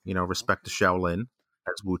 So, respect to Shaolin,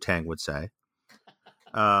 as Wu-Tang would say.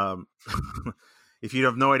 If you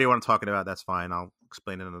have no idea what I'm talking about, that's fine. I'll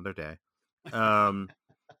explain it another day. No,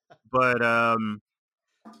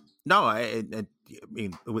 I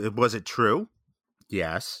mean, was it true?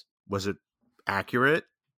 Yes. Was it accurate?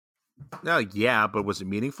 No, yeah, but was it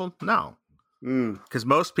meaningful? No. Because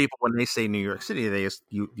most people, when they say New York City,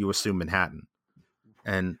 you assume Manhattan.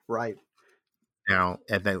 And right. And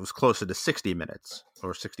it was closer to 60 minutes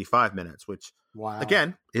or 65 minutes, which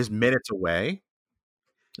again is minutes away.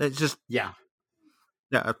 It's just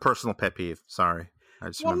a personal pet peeve. Sorry.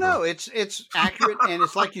 No, it's accurate, and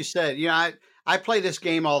it's like you said. I play this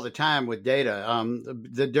game all the time with data.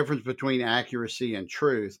 The difference between accuracy and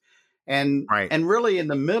truth, and really in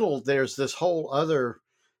the middle, there's this whole other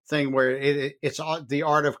thing where it's the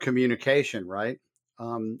art of communication, right?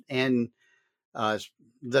 And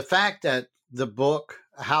the fact that the book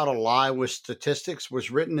How to Lie with Statistics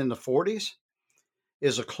was written in the 40s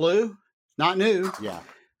is a clue. Not new. Yeah.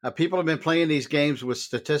 People have been playing these games with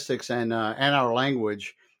statistics and our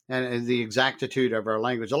language and the exactitude of our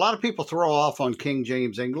language. A lot of people throw off on King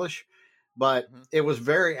James English, but it was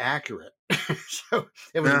very accurate. So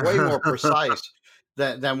it was way more precise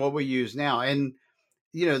than what we use now. And,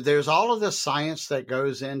 there's all of this science that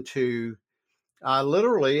goes into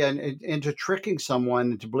literally and into tricking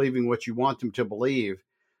someone into believing what you want them to believe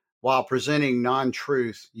while presenting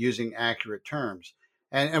non-truth using accurate terms.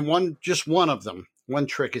 And one of them. One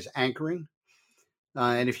trick is anchoring.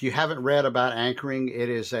 And if you haven't read about anchoring, it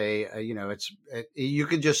is you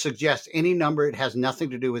can just suggest any number. It has nothing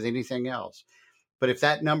to do with anything else. But if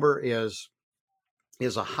that number is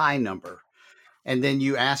a high number, and then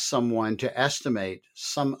you ask someone to estimate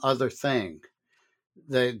some other thing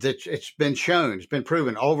that it's been shown, it's been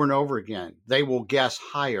proven over and over again, they will guess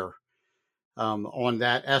higher on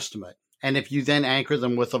that estimate. And if you then anchor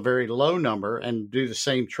them with a very low number and do the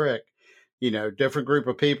same trick, different group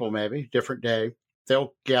of people, maybe different day,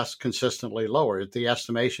 they'll guess consistently lower. The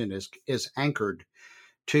estimation is anchored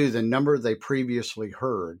to the number they previously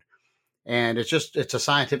heard. And it's a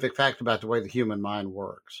scientific fact about the way the human mind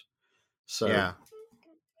works. So, Yeah.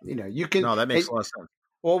 You can. No, that makes a lot of sense.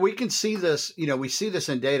 Well, we can see this, we see this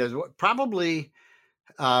in data probably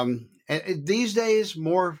these days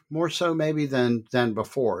more so maybe than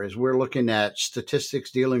before, as we're looking at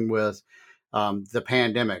statistics dealing with the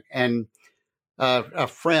pandemic. And a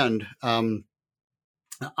friend,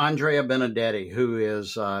 Andrea Benedetti, who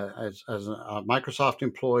is as a Microsoft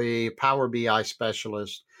employee, Power BI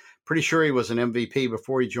specialist. Pretty sure he was an MVP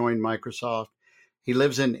before he joined Microsoft. He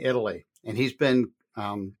lives in Italy, and he's been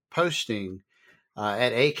posting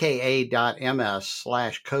at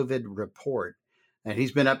aka.ms/COVID report. And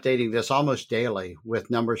he's been updating this almost daily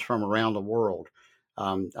with numbers from around the world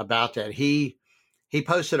about that. He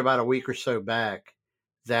posted about a week or so back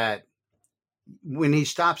that when he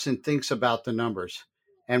stops and thinks about the numbers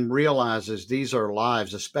and realizes these are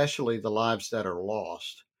lives, especially the lives that are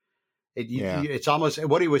lost, it's almost,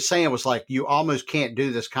 what he was saying was like, you almost can't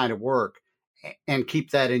do this kind of work and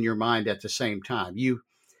keep that in your mind at the same time.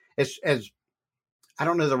 As I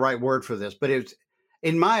don't know the right word for this, but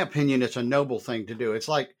in my opinion, it's a noble thing to do. It's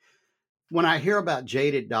like when I hear about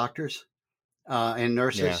jaded doctors and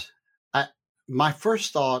nurses, my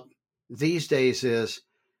first thought these days is,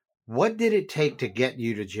 what did it take to get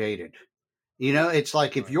you to jaded? It's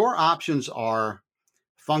like if your options are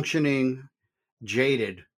functioning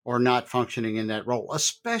jaded or not functioning in that role,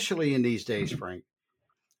 especially in these days, Frank,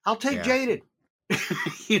 I'll take jaded.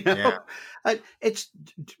 It's,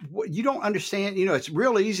 you don't understand. It's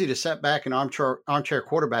real easy to sit back an armchair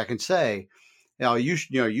quarterback and say, you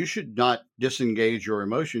should not disengage your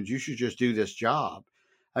emotions. You should just do this job.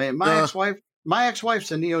 I mean, my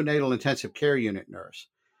ex-wife's a neonatal intensive care unit nurse.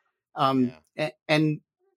 And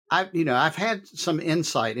I've had some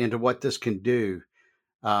insight into what this can do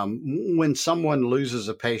when someone loses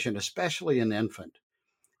a patient, especially an infant.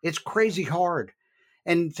 It's crazy hard.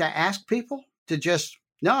 And to ask people to just,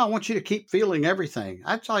 no, I want you to keep feeling everything.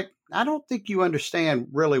 It's like, I don't think you understand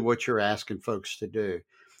really what you're asking folks to do.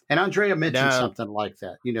 And Andrea mentioned something like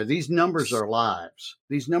that. These numbers are lives.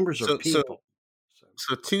 These numbers are people.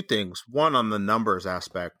 So two things. One, on the numbers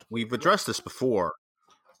aspect, we've addressed this before.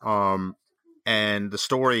 And the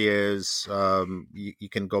story is, you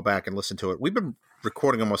can go back and listen to it. We've been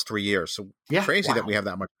recording almost 3 years. So crazy that we have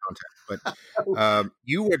that much content. But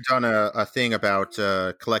you had done a thing about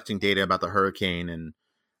collecting data about the hurricane and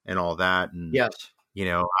all that. And, yes.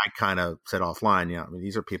 I kind of said offline, I mean,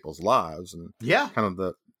 these are people's lives. And kind of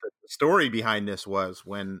the story behind this was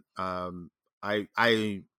when I'm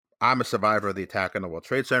a survivor of the attack on the World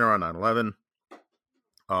Trade Center on 9/11.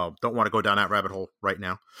 Don't want to go down that rabbit hole right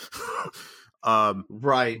now.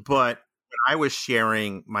 Right. But I was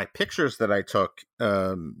sharing my pictures that I took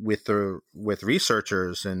with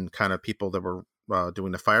researchers and kind of people that were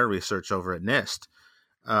doing the fire research over at NIST.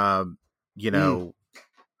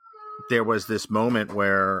 There was this moment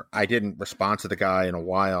where I didn't respond to the guy in a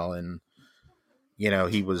while, and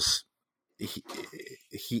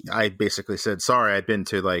I basically said, sorry, I'd been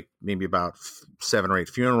to like maybe about 7 or 8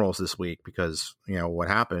 funerals this week because, what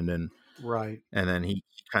happened. And right. And then he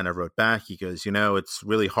kind of wrote back, he goes, it's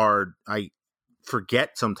really hard. I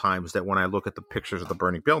forget sometimes that when I look at the pictures of the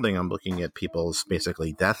burning building, I'm looking at people's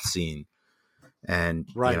basically death scene. And,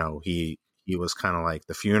 he was kind of like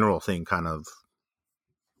the funeral thing kind of,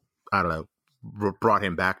 I don't know, brought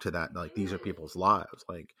him back to that. Like, these are people's lives.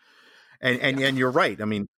 Like, and you're right. I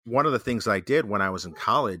mean, one of the things I did when I was in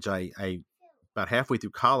college, I about halfway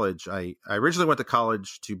through college, I originally went to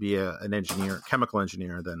college to be an engineer, chemical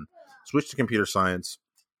engineer, then switched to computer science.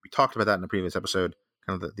 We talked about that in the previous episode,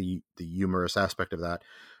 kind of the humorous aspect of that.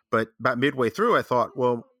 But about midway through, I thought,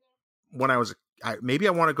 well, when maybe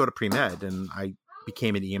I want to go to pre-med, and I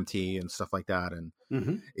became an EMT and stuff like that. And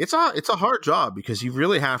it's a hard job because you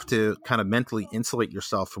really have to kind of mentally insulate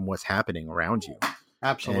yourself from what's happening around you.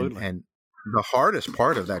 Absolutely. And the hardest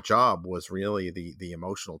part of that job was really the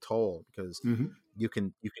emotional toll, because you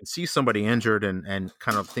can see somebody injured and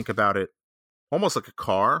kind of think about it almost like a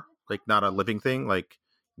car, like not a living thing. Like,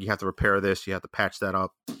 you have to repair this, you have to patch that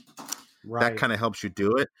up. Right. That kind of helps you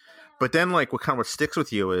do it. But then, like, what sticks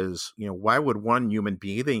with you is, why would one human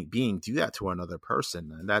being do that to another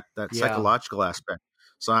person? And that psychological aspect.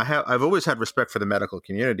 So I've always had respect for the medical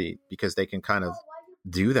community because they can kind of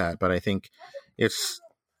do that. But I think it's,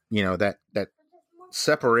 that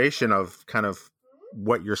separation of kind of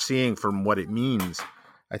what you're seeing from what it means,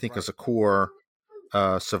 I think is a core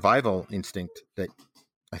survival instinct that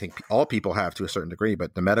I think all people have to a certain degree,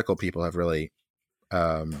 but the medical people have really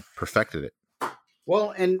perfected it.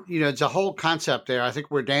 Well, and it's a whole concept there. I think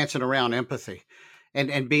we're dancing around empathy,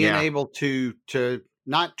 and being able to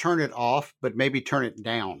not turn it off, but maybe turn it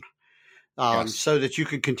down, so that you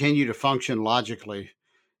can continue to function logically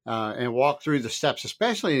and walk through the steps,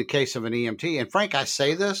 especially in the case of an EMT. And Frank, I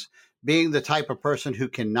say this being the type of person who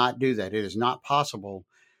cannot do that. It is not possible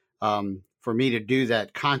for me to do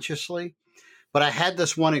that consciously. But I had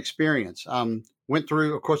this one experience. Went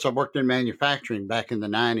through, of course, I worked in manufacturing back in the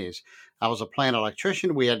 90s. I was a plant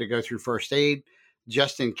electrician. We had to go through first aid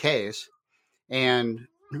just in case. And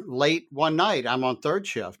late one night, I'm on third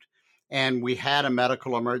shift, and we had a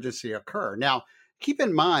medical emergency occur. Now, keep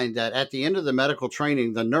in mind that at the end of the medical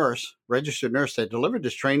training, the nurse, registered nurse that delivered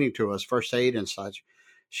this training to us, first aid and such,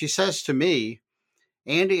 she says to me,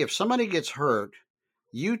 Andy, if somebody gets hurt,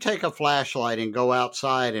 you take a flashlight and go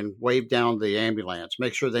outside and wave down the ambulance.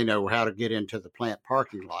 Make sure they know how to get into the plant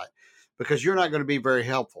parking lot, because you're not going to be very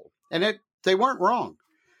helpful. And they weren't wrong.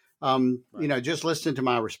 Right. Just listening to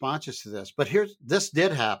my responses to this. But this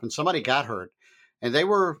did happen. Somebody got hurt, and they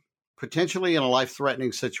were potentially in a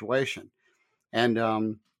life-threatening situation. And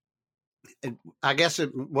I guess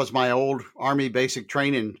it was my old Army basic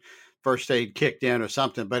training first aid kicked in or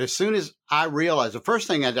something. But as soon as I realized, the first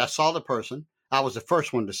thing I saw the person, I was the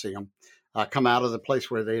first one to see them come out of the place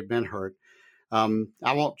where they had been hurt. I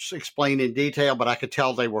won't explain in detail, but I could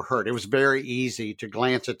tell they were hurt. It was very easy to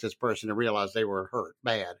glance at this person and realize they were hurt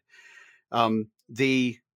bad. I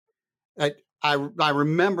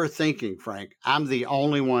remember thinking, Frank, I'm the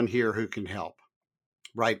only one here who can help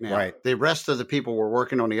right now. Right. The rest of the people were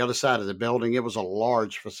working on the other side of the building. It was a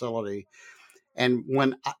large facility. And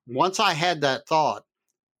once I had that thought,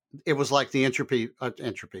 it was like the entropy. It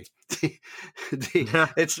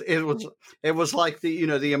was like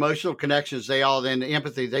the emotional connections. The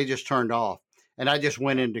empathy, they just turned off, and I just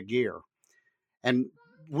went into gear. And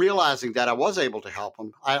realizing that I was able to help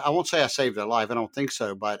them, I won't say I saved their life. I don't think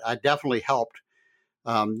so, but I definitely helped.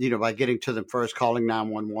 By getting to them first, calling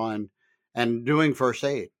 911, and doing first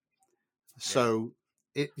aid. So,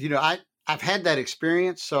 I've had that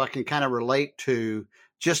experience, so I can kind of relate to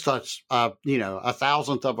just a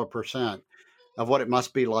 1,000th of a percent of what it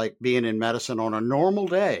must be like being in medicine on a normal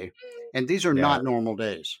day. And these are not normal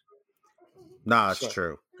days. No, it's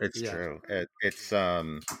true. It's true. It's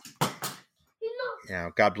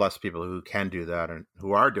God bless people who can do that and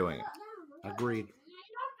who are doing it.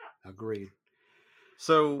 Agreed.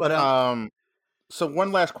 So, so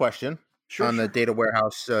one last question on the data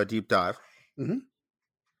warehouse deep dive. Mm-hmm.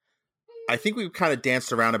 I think we've kind of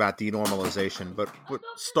danced around about denormalization, but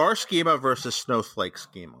star schema versus snowflake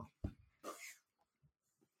schema.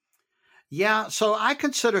 Yeah, so I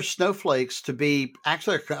consider snowflakes to be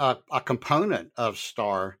actually a component of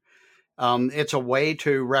star. It's a way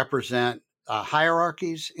to represent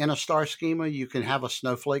hierarchies in a star schema. You can have a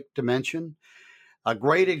snowflake dimension. A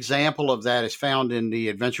great example of that is found in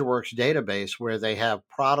the AdventureWorks database, where they have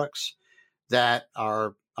products that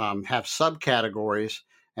are have subcategories,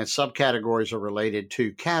 and subcategories are related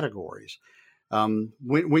to categories.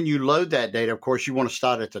 When you load that data, of course, you want to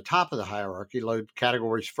start at the top of the hierarchy, load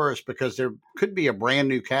categories first, because there could be a brand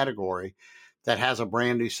new category that has a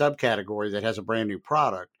brand new subcategory that has a brand new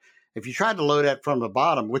product. If you try to load that from the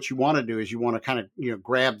bottom, what you want to do is you want to kind of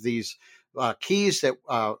grab these keys that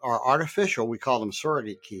are artificial. We call them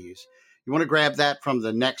surrogate keys. You want to grab that from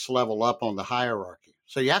the next level up on the hierarchy.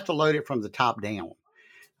 So you have to load it from the top down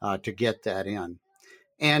to get that in.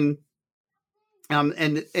 And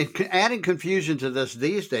adding confusion to this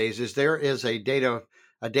these days is there is a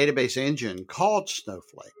database engine called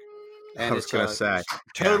Snowflake, and it's a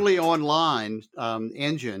totally online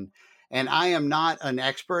engine. And I am not an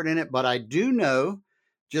expert in it, but I do know,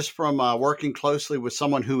 just from working closely with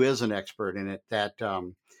someone who is an expert in it, that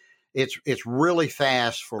it's really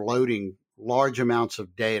fast for loading large amounts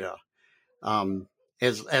of data,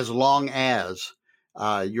 as long as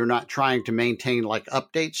you're not trying to maintain like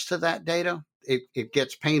updates to that data. It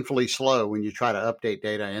gets painfully slow when you try to update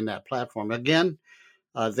data in that platform. Again,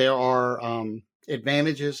 there are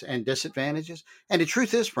advantages and disadvantages. And the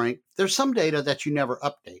truth is, Frank, there's some data that you never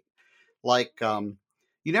update. Like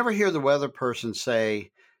you never hear the weather person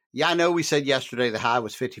say, yeah, I know we said yesterday the high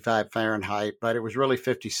was 55 Fahrenheit, but it was really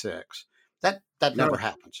 56. That never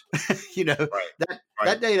happens.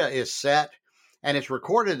 That data is set and it's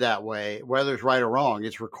recorded that way, whether it's right or wrong.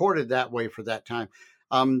 It's recorded that way for that time.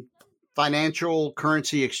 Financial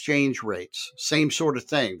currency exchange rates, same sort of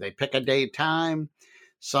thing. They pick a day time.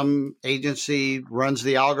 Some agency runs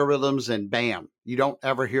the algorithms and bam, you don't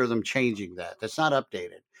ever hear them changing that. That's not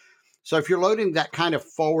updated. So if you're loading that kind of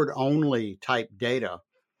forward only type data,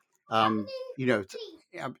 you know,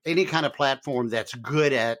 any kind of platform that's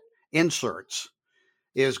good at inserts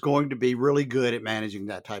is going to be really good at managing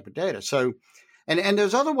that type of data. So, and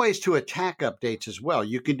there's other ways to attack updates as well.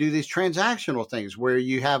 You can do these transactional things where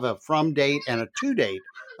you have a from date and a to date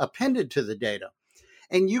appended to the data.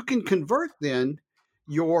 And you can convert then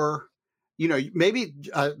your, you know, maybe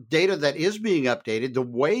data that is being updated, the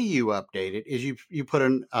way you update it is you put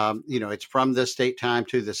in, you know, it's from this date time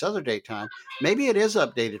to this other date time. Maybe it is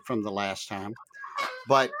updated from the last time,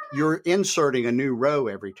 but you're inserting a new row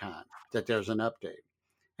every time that there's an update.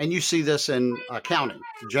 And you see this in accounting,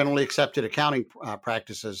 generally accepted accounting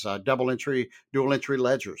practices, double entry, dual entry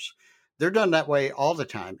ledgers. They're done that way all the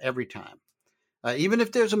time, every time. Even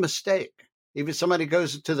if there's a mistake, even somebody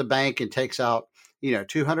goes to the bank and takes out, you know,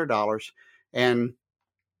 $200 and,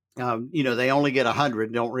 you know, they only get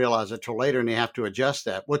 100, don't realize it till later and they have to adjust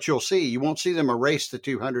that. What you'll see, you won't see them erase the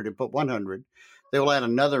 200 and put 100. They will add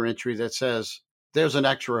another entry that says there's an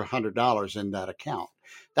extra $100 in that account.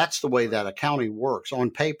 That's the way that accounting works on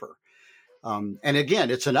paper. And again,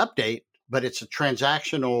 it's an update, but it's a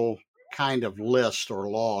transactional kind of list or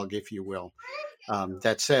log, if you will,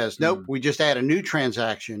 that says, nope, we just add a new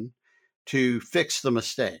transaction to fix the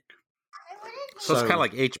mistake. So it's kind of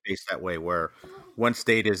like HBase that way, where once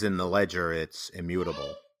data is in the ledger, it's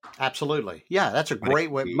immutable. Absolutely. Yeah, that's a great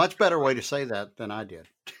way, much better way to say that than I did.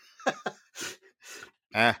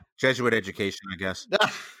 Jesuit education, I guess.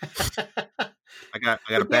 I got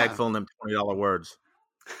a bag full of them $20 words.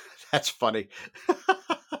 That's funny.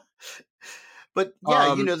 But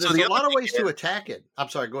yeah, you know, there's a lot of ways to attack it. I'm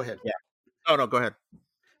sorry, go ahead. Yeah. Oh, no, go ahead.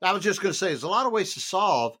 I was just going to say, there's a lot of ways to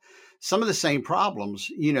solve some of the same problems,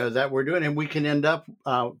 you know, that we're doing. And we can end up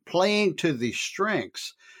playing to the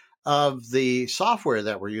strengths of the software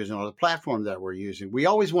that we're using or the platform that we're using. We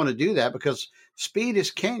always want to do that because speed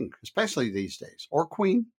is king, especially these days, or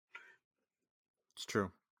queen. It's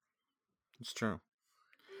true. It's true.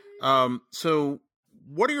 So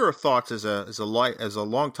what are your thoughts as a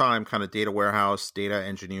long time kind of data warehouse, data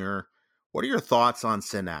engineer? What are your thoughts on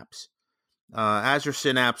Synapse? Azure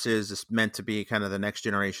Synapse is meant to be kind of the next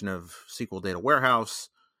generation of SQL data warehouse.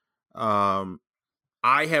 I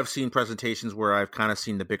have seen presentations where I've kind of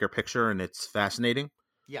seen the bigger picture and it's fascinating.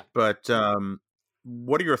 Yeah. But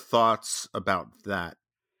what are your thoughts about that?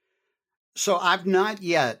 So I've not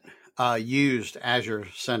yet used Azure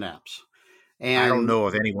Synapse. And I don't know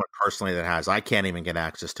of anyone personally that has. I can't even get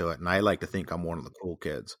access to it, and I like to think I'm one of the cool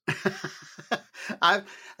kids.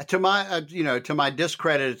 To my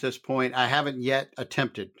discredit at this point, I haven't yet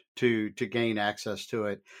attempted to gain access to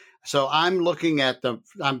it. So I'm looking at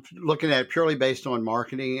it purely based on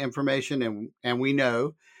marketing information, and we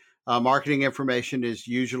know marketing information is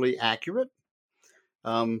usually accurate.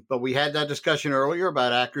 But we had that discussion earlier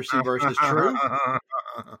about accuracy versus true.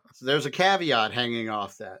 So there's a caveat hanging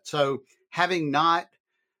off that. So having not,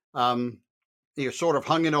 sort of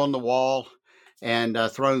hung it on the wall and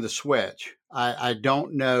thrown the switch, I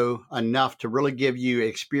don't know enough to really give you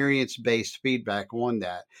experience-based feedback on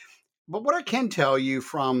that. But what I can tell you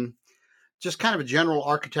from just kind of a general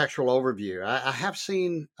architectural overview, I have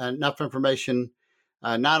seen enough information,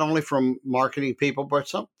 not only from marketing people, but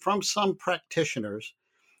from some practitioners,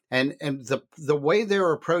 and the way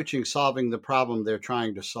they're approaching solving the problem they're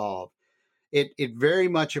trying to solve. It very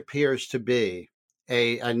much appears to be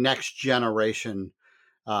a next generation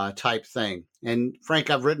type thing. And Frank,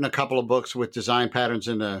 I've written a couple of books with design patterns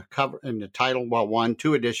in the title. Well,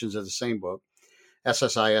 2 editions of the same book,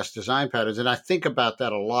 SSIS Design Patterns, and I think about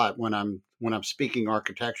that a lot when I'm speaking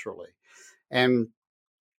architecturally. And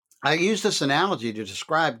I use this analogy to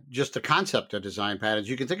describe just the concept of design patterns.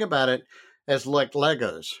 You can think about it as like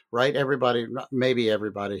Legos, right? Maybe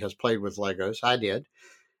everybody has played with Legos. I did.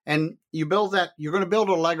 And you build that, you're going to build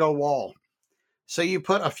a Lego wall. So you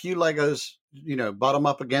put a few Legos, bottom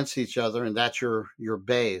up against each other, and that's your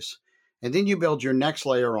base. And then you build your next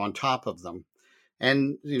layer on top of them.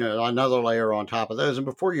 And, another layer on top of those. And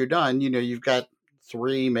before you're done, you've got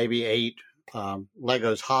 3, maybe 8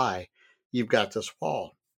 Legos high. You've got this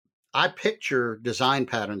wall. I picture design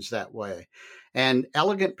patterns that way. And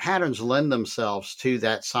elegant patterns lend themselves to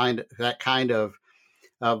that kind of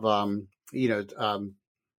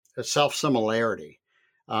self-similarity,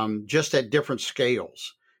 just at different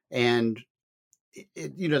scales. And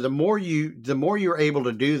the more you're able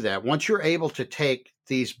to do that, once you're able to take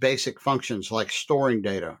these basic functions like storing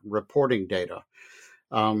data, reporting data,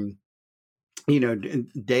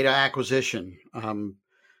 data acquisition,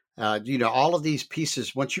 all of these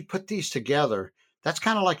pieces, once you put these together, that's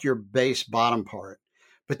kind of like your base bottom part.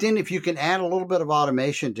 But then if you can add a little bit of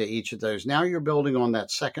automation to each of those, now you're building on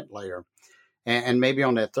that second layer and maybe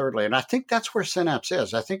on that third layer. And I think that's where Synapse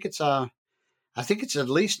is. I think it's at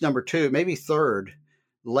least number two, maybe third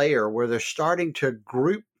layer, where they're starting to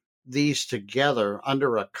group these together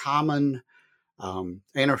under a common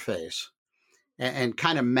interface and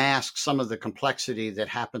kind of mask some of the complexity that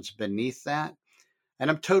happens beneath that. And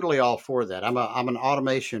I'm totally all for that. I'm an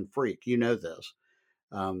automation freak. You know this.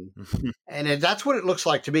 And that's what it looks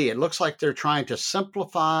like to me. It looks like they're trying to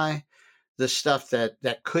simplify the stuff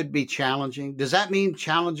that could be challenging. Does that mean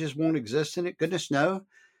challenges won't exist in it? Goodness, no,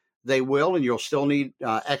 they will. And you'll still need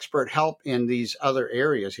expert help in these other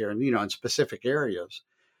areas here, and in specific areas.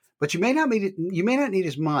 But you may not need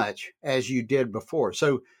as much as you did before.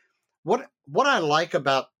 So what I like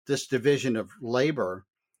about this division of labor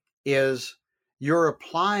is you're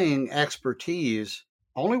applying expertise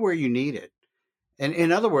only where you need it. And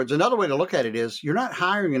in other words, another way to look at it is you're not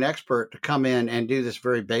hiring an expert to come in and do this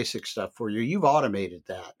very basic stuff for you. You've automated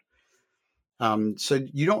that. So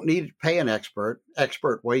you don't need to pay an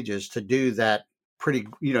expert wages to do that pretty,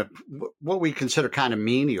 what we consider kind of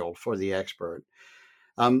menial for the expert.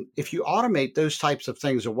 If you automate those types of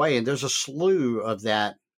things away, and there's a slew of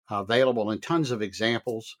that available and tons of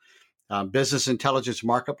examples. Business intelligence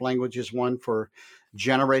markup language is one for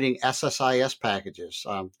generating SSIS packages.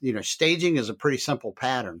 Staging is a pretty simple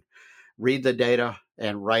pattern. Read the data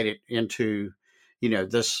and write it into,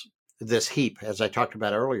 this heap, as I talked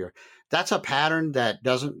about earlier. That's a pattern that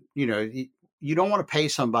doesn't, you don't want to pay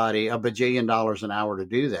somebody $1 bajillion an hour to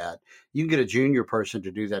do that. You can get a junior person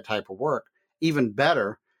to do that type of work. Even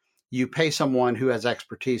better, you pay someone who has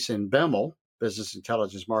expertise in BIML, business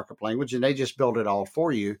intelligence markup language, and they just build it all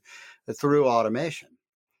for you through automation.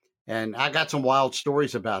 And I got some wild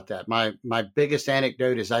stories about that. My biggest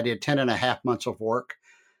anecdote is I did 10 and a half months of work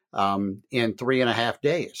in 3.5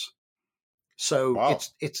 days. So wow.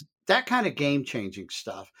 It's that kind of game changing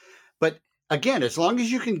stuff. But again, as long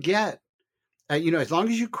as you can get, as long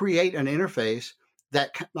as you create an interface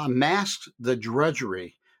that masks the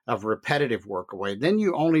drudgery of repetitive work away, then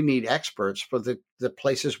you only need experts for the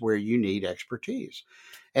places where you need expertise.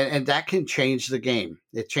 And that can change the game.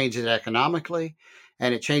 It changes it economically,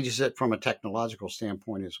 and it changes it from a technological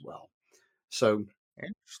standpoint as well. So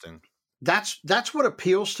interesting. That's what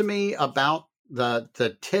appeals to me about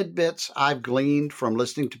the tidbits I've gleaned from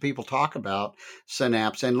listening to people talk about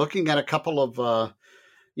Synapse and looking at a couple of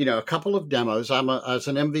demos. As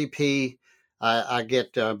an MVP, I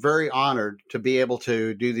get very honored to be able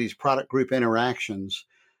to do these product group interactions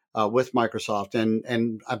with Microsoft,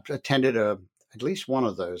 and I've attended at least one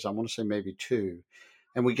of those. I want to say maybe two,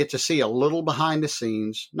 and we get to see a little behind the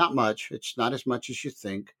scenes. Not much. It's not as much as you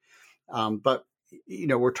think, but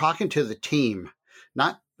we're talking to the team.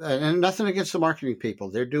 And nothing against the marketing people.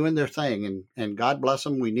 They're doing their thing, and God bless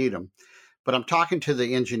them. We need them. But I'm talking to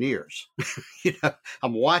the engineers.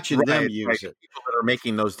 I'm watching them use it. People that are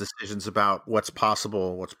making those decisions about what's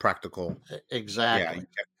possible, what's practical. Exactly.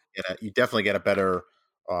 Yeah, you definitely get a better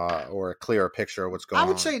or a clearer picture of what's going on.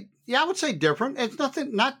 I would say different. It's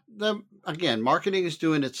nothing. Again, marketing is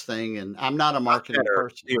doing its thing, and I'm not a marketing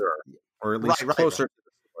person, or at least closer to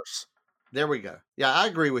the source. There we go. Yeah, I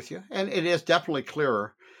agree with you, and it is definitely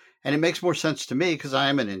clearer, and it makes more sense to me because I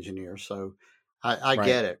am an engineer, so I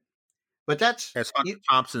get it. But that's, as Hunter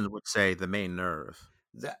Thompson would say, the main nerve.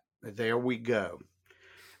 There we go.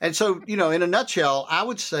 And so, in a nutshell, I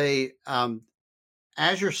would say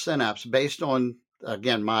Azure Synapse, based on,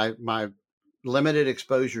 again, my limited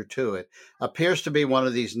exposure to it, appears to be one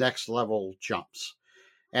of these next level jumps.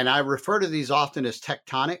 And I refer to these often as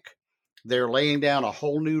tectonic. They're laying down a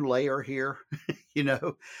whole new layer here,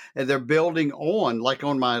 and they're building on, like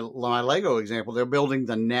on my Lego example, they're building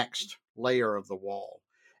the next layer of the wall.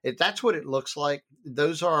 That's what it looks like.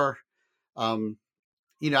 Those are,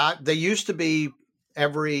 they used to be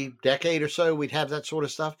every decade or so, we'd have that sort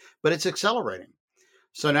of stuff, but it's accelerating.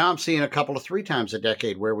 So now I'm seeing a couple of 3 times a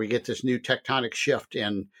decade where we get this new tectonic shift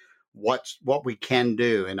in what we can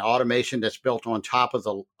do, and automation that's built on top of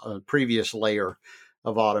the previous layer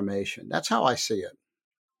of automation. That's how I see it.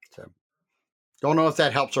 So don't know if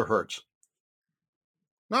that helps or hurts.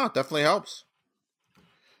 No, it definitely helps.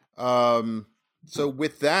 So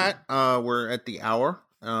with that, we're at the hour.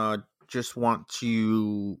 Just want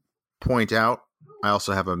to point out, I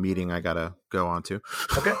also have a meeting I got to go on to.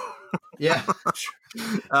 Okay. Yeah.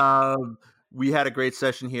 We had a great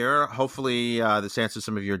session here. Hopefully this answers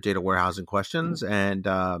some of your data warehousing questions. And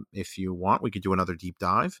if you want, we could do another deep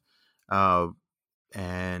dive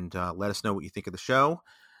and let us know what you think of the show.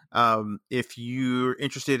 If you're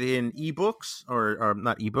interested in ebooks or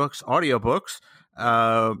not ebooks, audiobooks,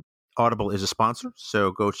 Audible is a sponsor,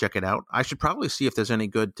 so go check it out. I should probably see if there's any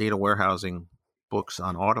good data warehousing books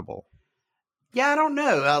on Audible. Yeah, I don't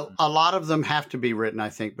know. A lot of them have to be written, I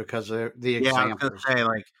think, because of the examples. Yeah, I was gonna say,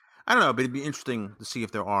 like, I don't know, but it'd be interesting to see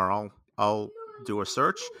if there are. I'll do a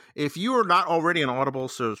search. If you are not already an Audible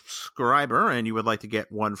subscriber and you would like to get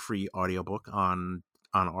one free audiobook on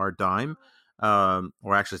our dime,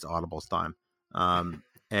 or actually it's Audible's dime, and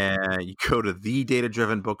you go to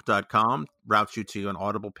thedatadrivenbook.com, routes you to an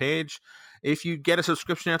Audible page. If you get a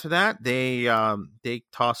subscription after that, they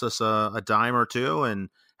toss us a dime or two and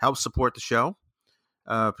help support the show.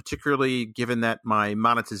 Particularly given that my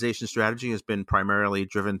monetization strategy has been primarily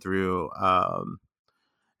driven through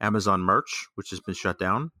Amazon merch, which has been shut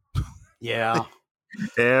down. Yeah.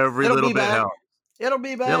 Every It'll little be bit back. helps. It'll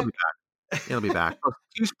be back. It'll be back.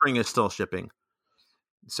 Teespring is still shipping.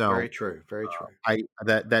 So very true. Very true.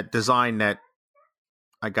 That design that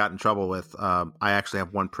I got in trouble with, I actually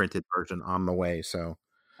have one printed version on the way. So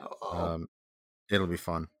it'll be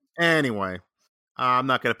fun. Anyway. I'm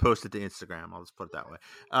not going to post it to Instagram. I'll just put it that way.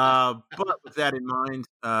 But with that in mind,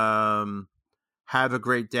 have a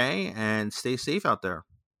great day and stay safe out there.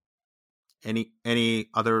 Any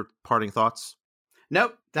other parting thoughts?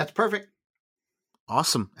 Nope, that's perfect.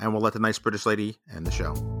 Awesome. And we'll let the nice British lady end the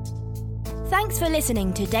show. Thanks for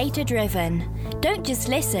listening to Data Driven. Don't just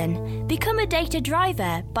listen. Become a data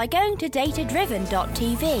driver by going to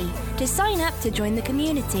datadriven.tv to sign up to join the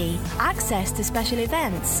community, access to special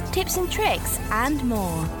events, tips and tricks, and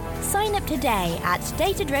more. Sign up today at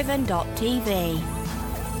datadriven.tv.